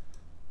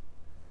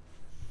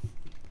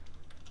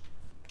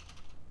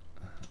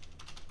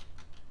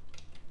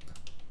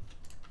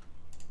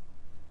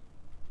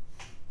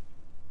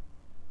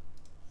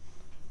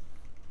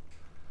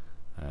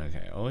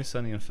okay, Always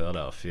Sunny in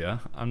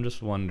Philadelphia. I'm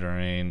just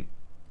wondering,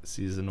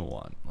 season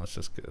 1. Let's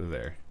just go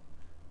there.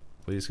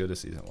 Please go to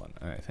season 1.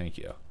 All right, thank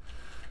you.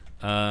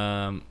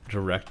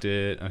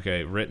 Directed,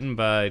 okay, written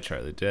by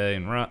Charlie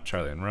and Rob.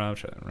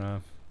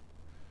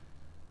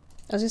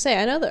 I was gonna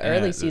say, I know the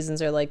early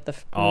seasons are like the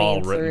all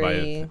main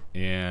written 3.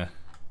 Yeah.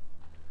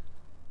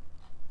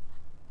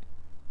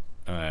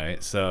 All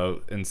right,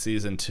 so in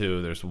season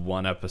 2, there's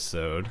 1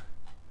 episode.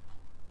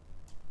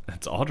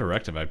 It's all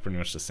directed by pretty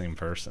much the same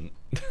person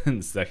in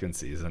the second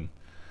season,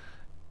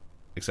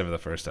 except for the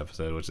first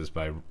episode, which is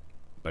by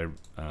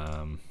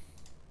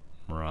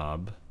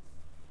Rob,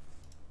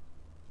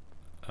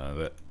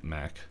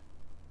 Mac,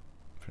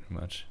 pretty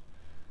much.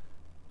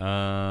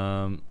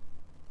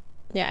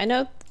 Yeah, I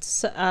know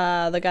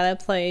the guy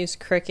that plays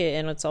Cricket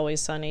in It's Always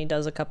Sunny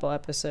does a couple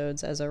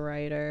episodes as a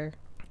writer.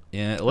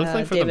 Yeah, it looks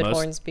like for David the most.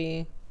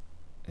 Hornsby.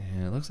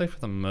 Yeah, it looks like for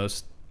the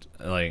most,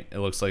 like it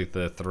looks like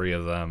the 3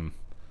 of them,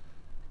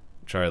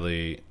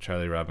 Charlie,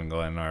 Rob, and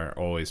Glenn, are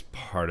always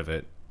part of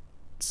it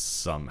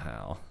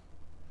somehow.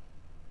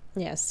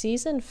 Yeah,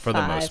 season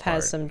 5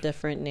 has some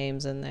different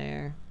names in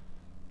there.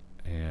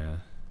 Yeah.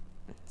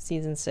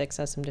 Season 6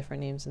 has some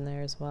different names in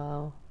there as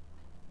well.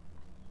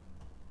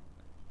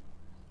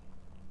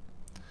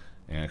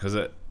 Yeah, because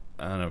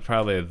I don't know.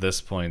 Probably at this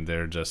point,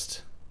 they're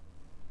just.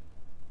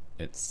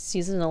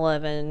 Season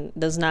 11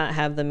 does not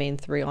have the main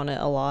three on it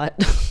a lot.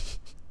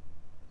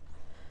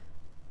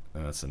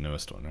 That's the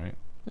newest one, right?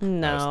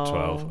 No. That's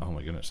 12. Oh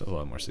my goodness, a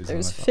lot more seasons.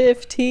 There's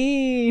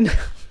 15.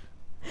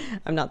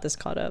 I'm not this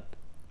caught up.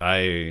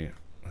 Let's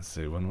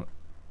see, when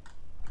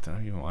did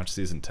I even watch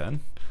season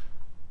 10?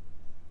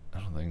 I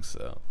don't think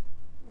so.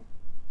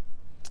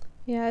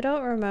 Yeah, I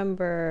don't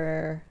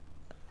remember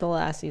the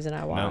last season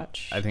I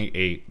watched. No, I think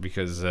 8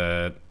 because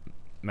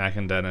Mac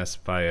and Dennis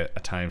buy a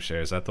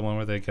timeshare. Is that the one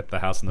where they get the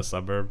house in the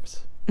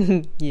suburbs?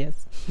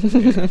 Yes.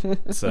 Yeah.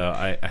 So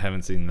I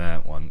haven't seen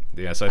that one.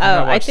 Yeah, so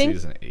I watched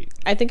season 8.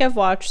 I think I've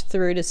watched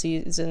through to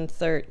season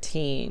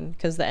 13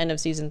 because the end of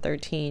season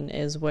 13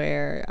 is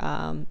where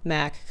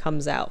Mac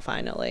comes out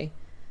finally.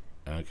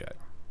 Okay.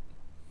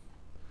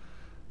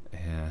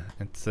 Yeah,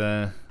 it's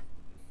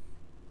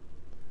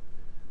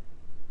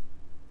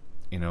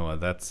you know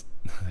what? That's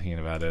thinking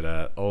about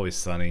it. Always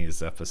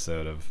Sunny's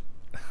episode of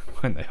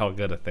when they all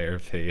go to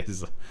therapy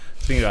is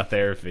thinking about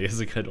therapy is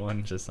a good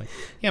one. Just like,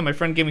 yeah, my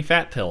friend gave me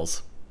fat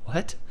pills.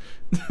 What?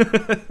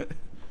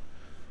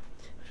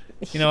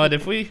 You know what?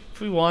 If we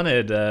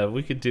wanted,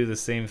 we could do the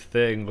same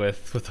thing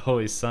with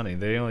Always Sunny.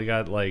 They only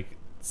got like,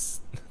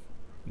 let's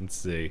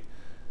see,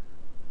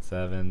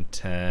 7,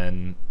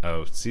 10.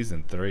 Oh,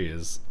 season 3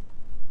 is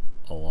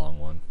a long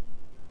one.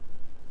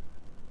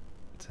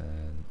 10,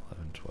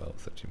 11, 12,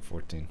 13,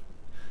 14.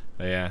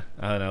 But yeah,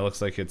 I don't know. It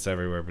looks like it's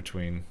everywhere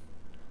between.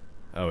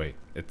 Oh wait,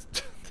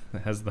 it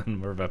has the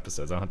number of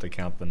episodes. I don't have to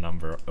count the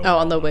number. Oh,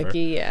 on the wiki,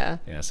 yeah.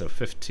 Yeah, so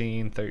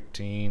 15,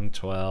 13,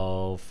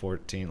 12,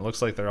 14. It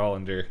looks like they're all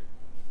under.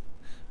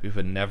 We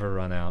would never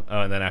run out.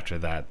 Oh, and then after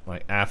that,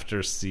 like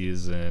after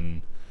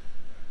season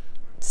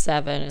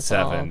 7, it's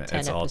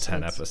all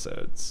 10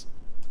 episodes.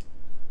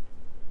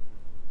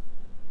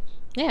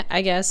 Yeah,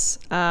 I guess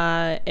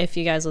if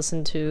you guys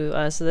listen to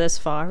us this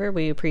far,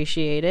 we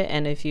appreciate it.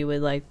 And if you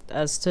would like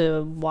us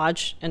to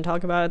watch and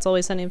talk about It's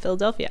Always Sunny in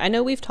Philadelphia. I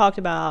know we've talked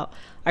about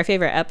our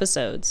favorite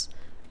episodes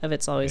of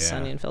It's Always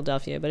Sunny in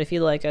Philadelphia, but if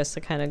you'd like us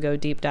to kind of go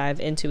deep dive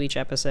into each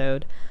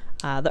episode,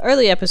 the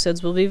early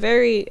episodes will be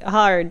very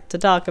hard to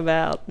talk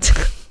about.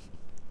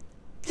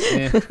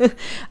 Yeah.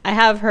 I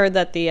have heard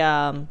that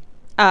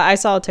I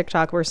saw a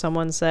TikTok where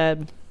someone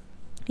said,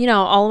 you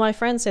know, all of my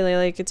friends say they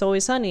like It's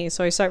Always Sunny,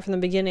 so I start from the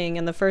beginning,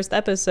 and the first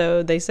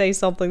episode they say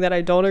something that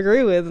I don't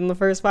agree with in the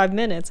first 5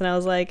 minutes, and I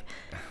was like,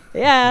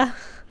 yeah.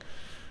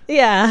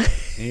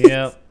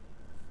 Yep.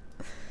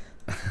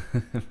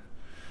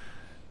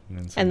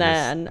 and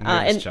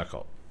then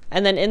chuckle.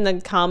 And then in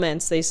the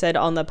comments they said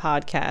on the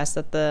podcast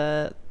that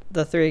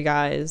the three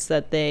guys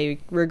that they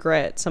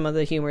regret some of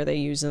the humor they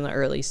used in the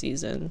early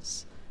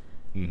seasons.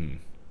 Mm-hmm.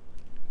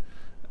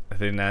 I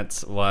think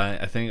that's why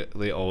I think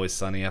the Always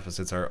Sunny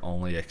episodes are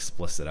only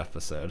explicit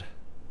episode.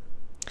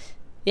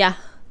 Yeah,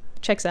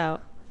 checks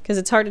out. Because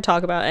it's hard to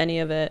talk about any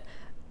of it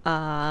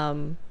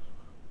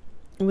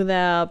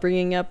without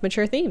bringing up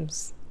mature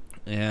themes.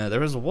 Yeah, there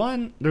was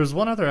one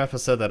other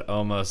episode that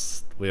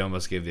we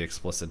almost gave the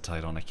explicit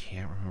title, and I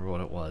can't remember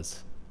what it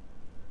was.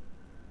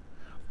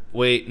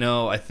 Wait,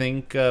 no, I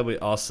think we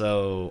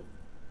also.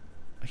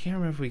 I can't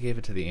remember if we gave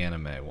it to the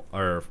anime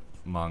or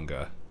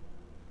manga.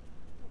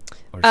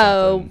 One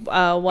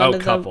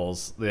of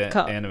couples,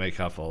 anime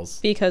couples.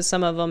 Because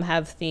some of them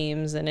have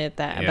themes in it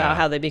about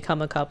how they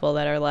become a couple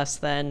that are less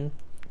than.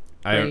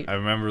 I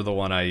remember the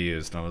one I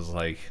used, and I was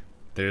like,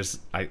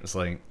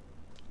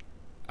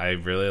 I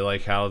really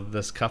like how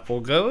this couple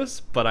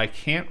goes, but I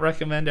can't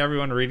recommend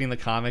everyone reading the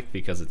comic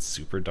because it's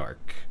super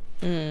dark.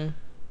 Mm.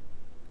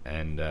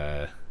 And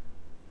I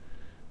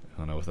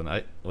don't know,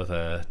 with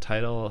a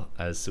title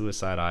as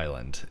Suicide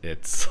Island,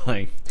 it's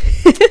like.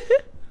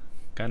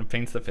 Kind of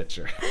paints the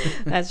picture.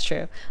 That's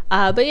true.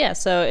 But yeah,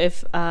 so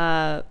if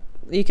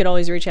you could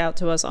always reach out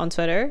to us on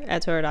Twitter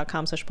at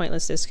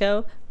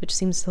twitter.com/pointlessdisco, which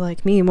seems to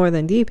like me more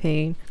than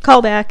Dpayne.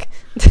 Call back.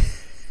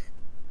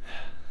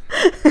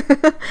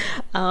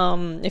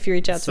 If you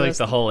reach out it's to like us,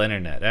 the whole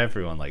internet.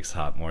 Everyone likes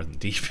Hop more than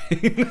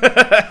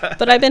Dpayne.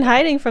 But I've been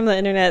hiding from the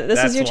internet.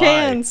 This is your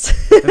chance.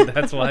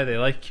 That's why they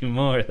like you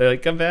more. They're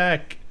like, come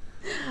back.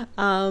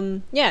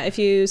 Yeah, if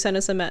you send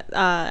us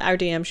our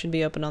DM should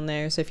be open on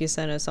there, so if you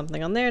send us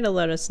something on there to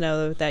let us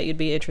know that you'd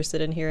be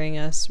interested in hearing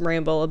us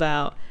ramble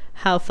about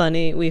how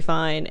funny we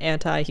find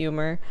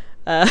anti-humor,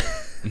 let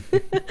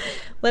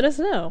us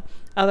know.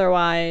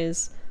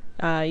 Otherwise,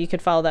 you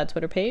could follow that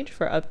Twitter page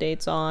for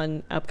updates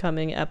on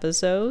upcoming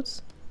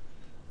episodes.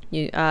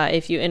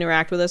 If you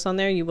interact with us on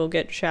there, you will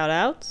get shout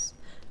outs.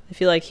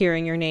 If you like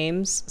hearing your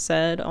names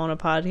said on a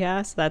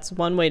podcast, that's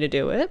one way to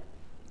do it.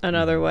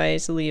 Another way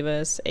is to leave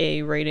us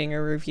a rating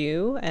or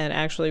review and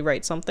actually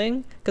write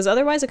something, because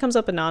otherwise it comes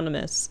up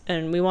anonymous,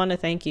 and we want to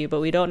thank you, but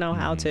we don't know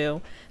how to.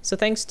 So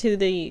thanks to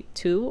the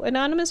 2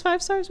 anonymous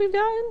 5 stars we've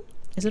gotten.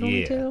 Is it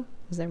only 2?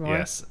 Is there more?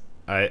 Yes,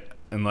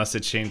 unless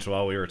it changed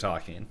while we were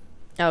talking.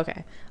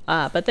 Okay,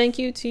 but thank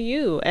you to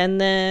you,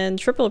 and then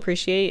triple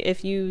appreciate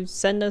if you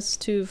send us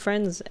to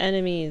friends,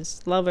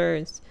 enemies,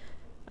 lovers,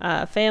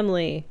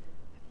 family,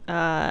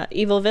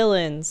 evil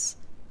villains,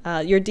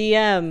 your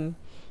DM,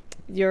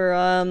 your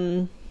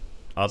other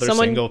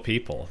someone, single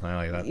people. I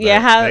like that.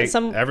 Yeah,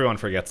 everyone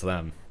forgets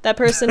them. That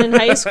person in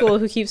high school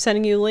who keeps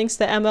sending you links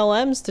to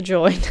MLMs to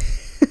join.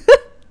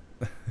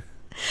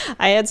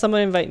 I had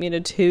someone invite me to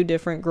 2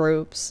 different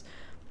groups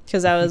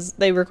because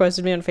they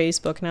requested me on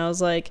Facebook, and I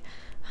was like,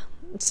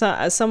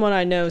 someone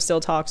I know still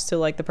talks to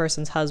like the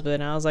person's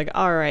husband. And I was like,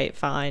 all right,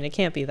 fine, it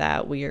can't be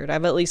that weird.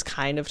 I've at least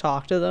kind of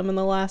talked to them in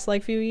the last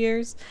like few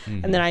years.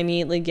 And then I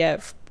immediately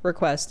get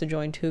requests to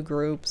join 2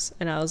 groups,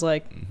 and I was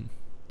like,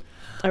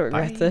 I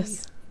regret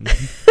this.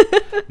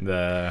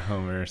 The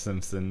Homer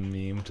Simpson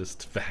meme,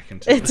 just back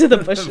into the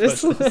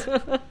bushes.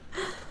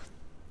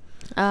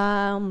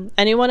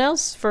 Anyone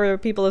else for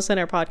people to send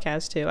our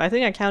podcast to? I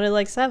think I counted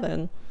like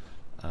 7.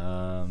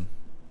 Yeah,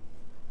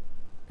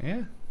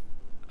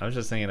 I was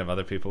just thinking of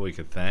other people we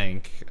could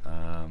thank.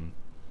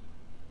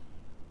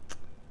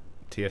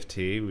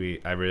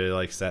 TFT, I really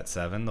like set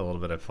 7, the little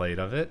bit I played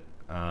of it.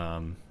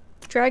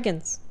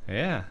 Dragons.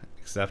 Yeah,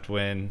 except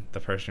when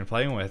the person you're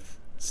playing with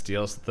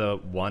steals the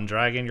one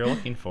dragon you're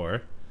looking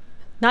for.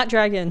 Not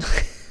dragon.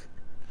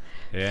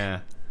 Yeah.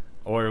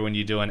 Or when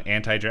you do an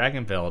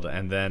anti-dragon build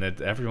and then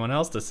everyone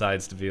else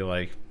decides to be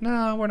like,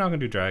 no, we're not going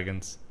to do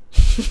dragons.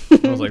 I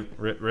was like,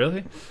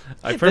 really?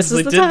 I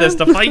personally did this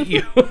to fight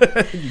you.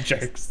 You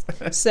jerks.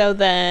 So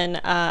then,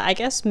 I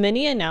guess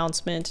mini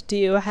announcement. Do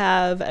you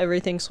have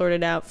everything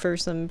sorted out for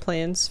some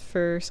plans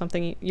for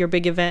something, your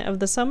big event of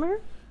the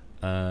summer?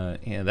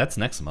 Yeah, that's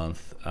next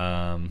month.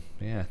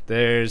 Yeah,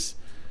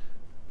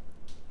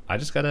 I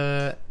just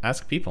gotta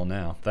ask people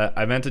now. That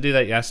I meant to do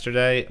that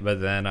yesterday,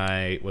 but then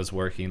I was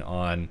working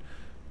on,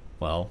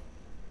 well,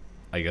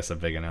 I guess a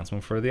big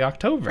announcement for the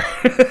October.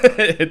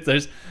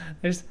 That's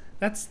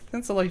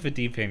the life of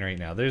Ep8 right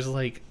now. There's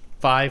like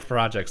 5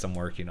 projects I'm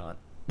working on.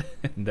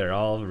 They're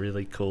all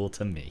really cool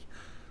to me.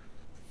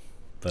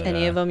 But,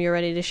 any of them you're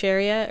ready to share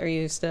yet? Or are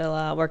you still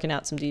working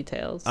out some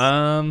details?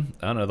 I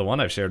don't know. The one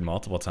I've shared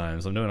multiple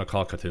times. I'm doing a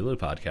Call of Cthulhu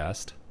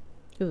podcast.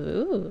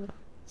 Ooh.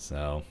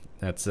 So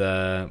that's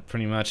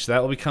pretty much,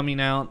 that will be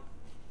coming out.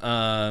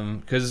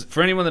 Because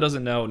for anyone that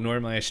doesn't know,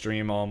 normally I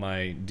stream all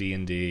my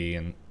D&D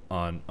and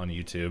on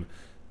YouTube.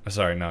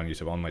 Sorry, not on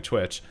YouTube, on my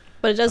Twitch.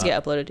 But it does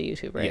get uploaded to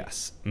YouTube, right?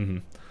 Yes.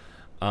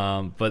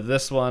 Mm-hmm. But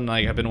this one,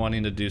 like, I've been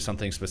wanting to do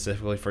something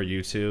specifically for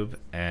YouTube,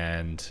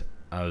 and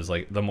I was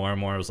like, the more and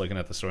more I was looking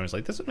at the story, I was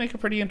like, this would make a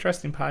pretty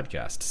interesting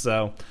podcast.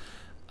 So,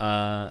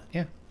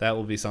 yeah, that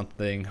will be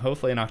something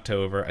hopefully in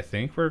October. I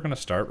think we're going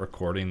to start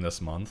recording this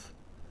month.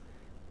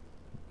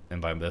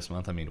 And by this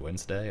month, I mean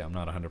Wednesday. I'm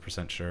not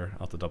 100% sure.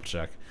 I'll have to double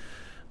check.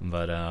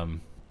 But,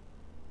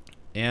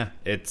 yeah,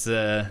 it's,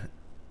 we're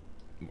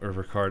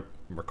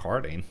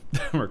recording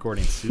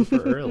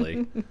super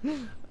early.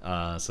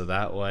 So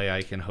that way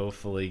I can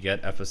hopefully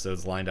get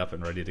episodes lined up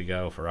and ready to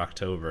go for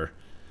October.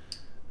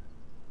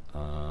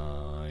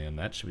 And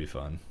that should be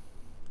fun.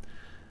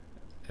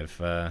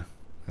 If,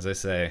 as I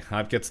say,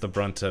 Hop gets the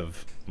brunt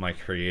of my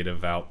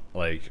creative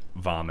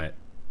vomit.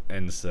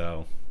 And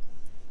so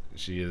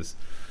she is...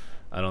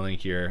 I don't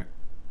think you're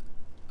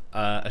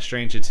a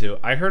stranger to.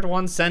 I heard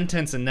one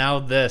sentence and now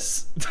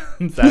this.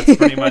 That's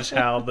pretty much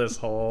how this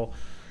whole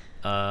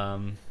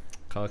Call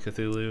of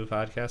Cthulhu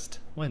podcast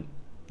went.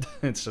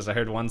 It's just I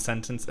heard one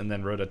sentence and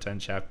then wrote a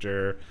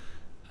 10-chapter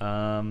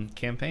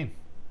campaign.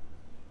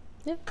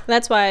 Yeah,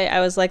 that's why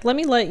I was like, let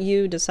me let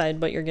you decide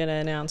what you're gonna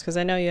announce, because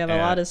I know you have a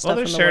lot of stuff. Well,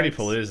 there's in the Charity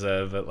works.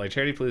 Palooza, but like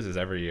Charity Palooza is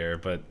every year,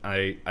 but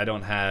I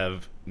don't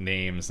have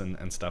names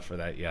and stuff for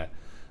that yet.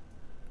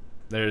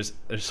 There's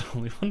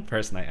only one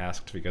person I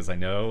asked because I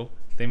know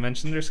they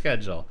mentioned their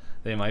schedule.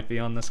 They might be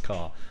on this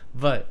call,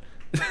 but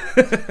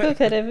who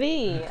could it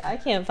be? I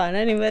can't find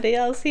anybody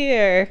else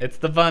here. It's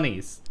the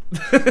bunnies.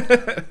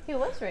 He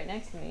was right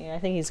next to me. I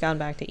think he's gone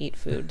back to eat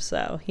food,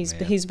 so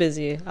he's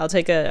busy. I'll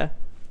take a.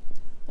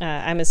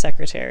 I'm his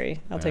secretary.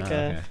 I'll take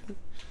a.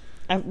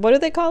 Okay. What do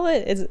they call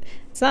it?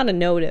 It's not a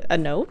note. A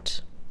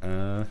note?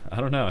 I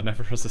don't know. I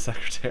never was a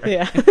secretary.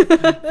 Yeah.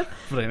 But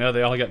I know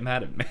they all get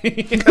mad at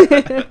me.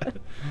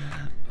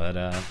 But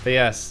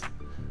yes,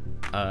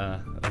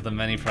 of the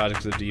many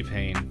projects of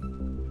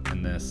Ep8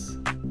 in this,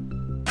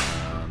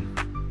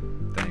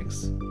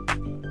 thanks.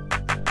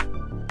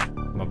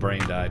 My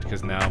brain died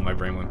because now my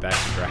brain went back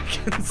to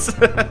dragons.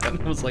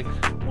 And I was like,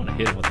 I want to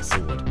hit him with a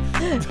sword.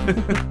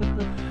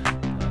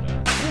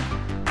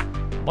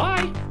 But,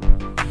 bye.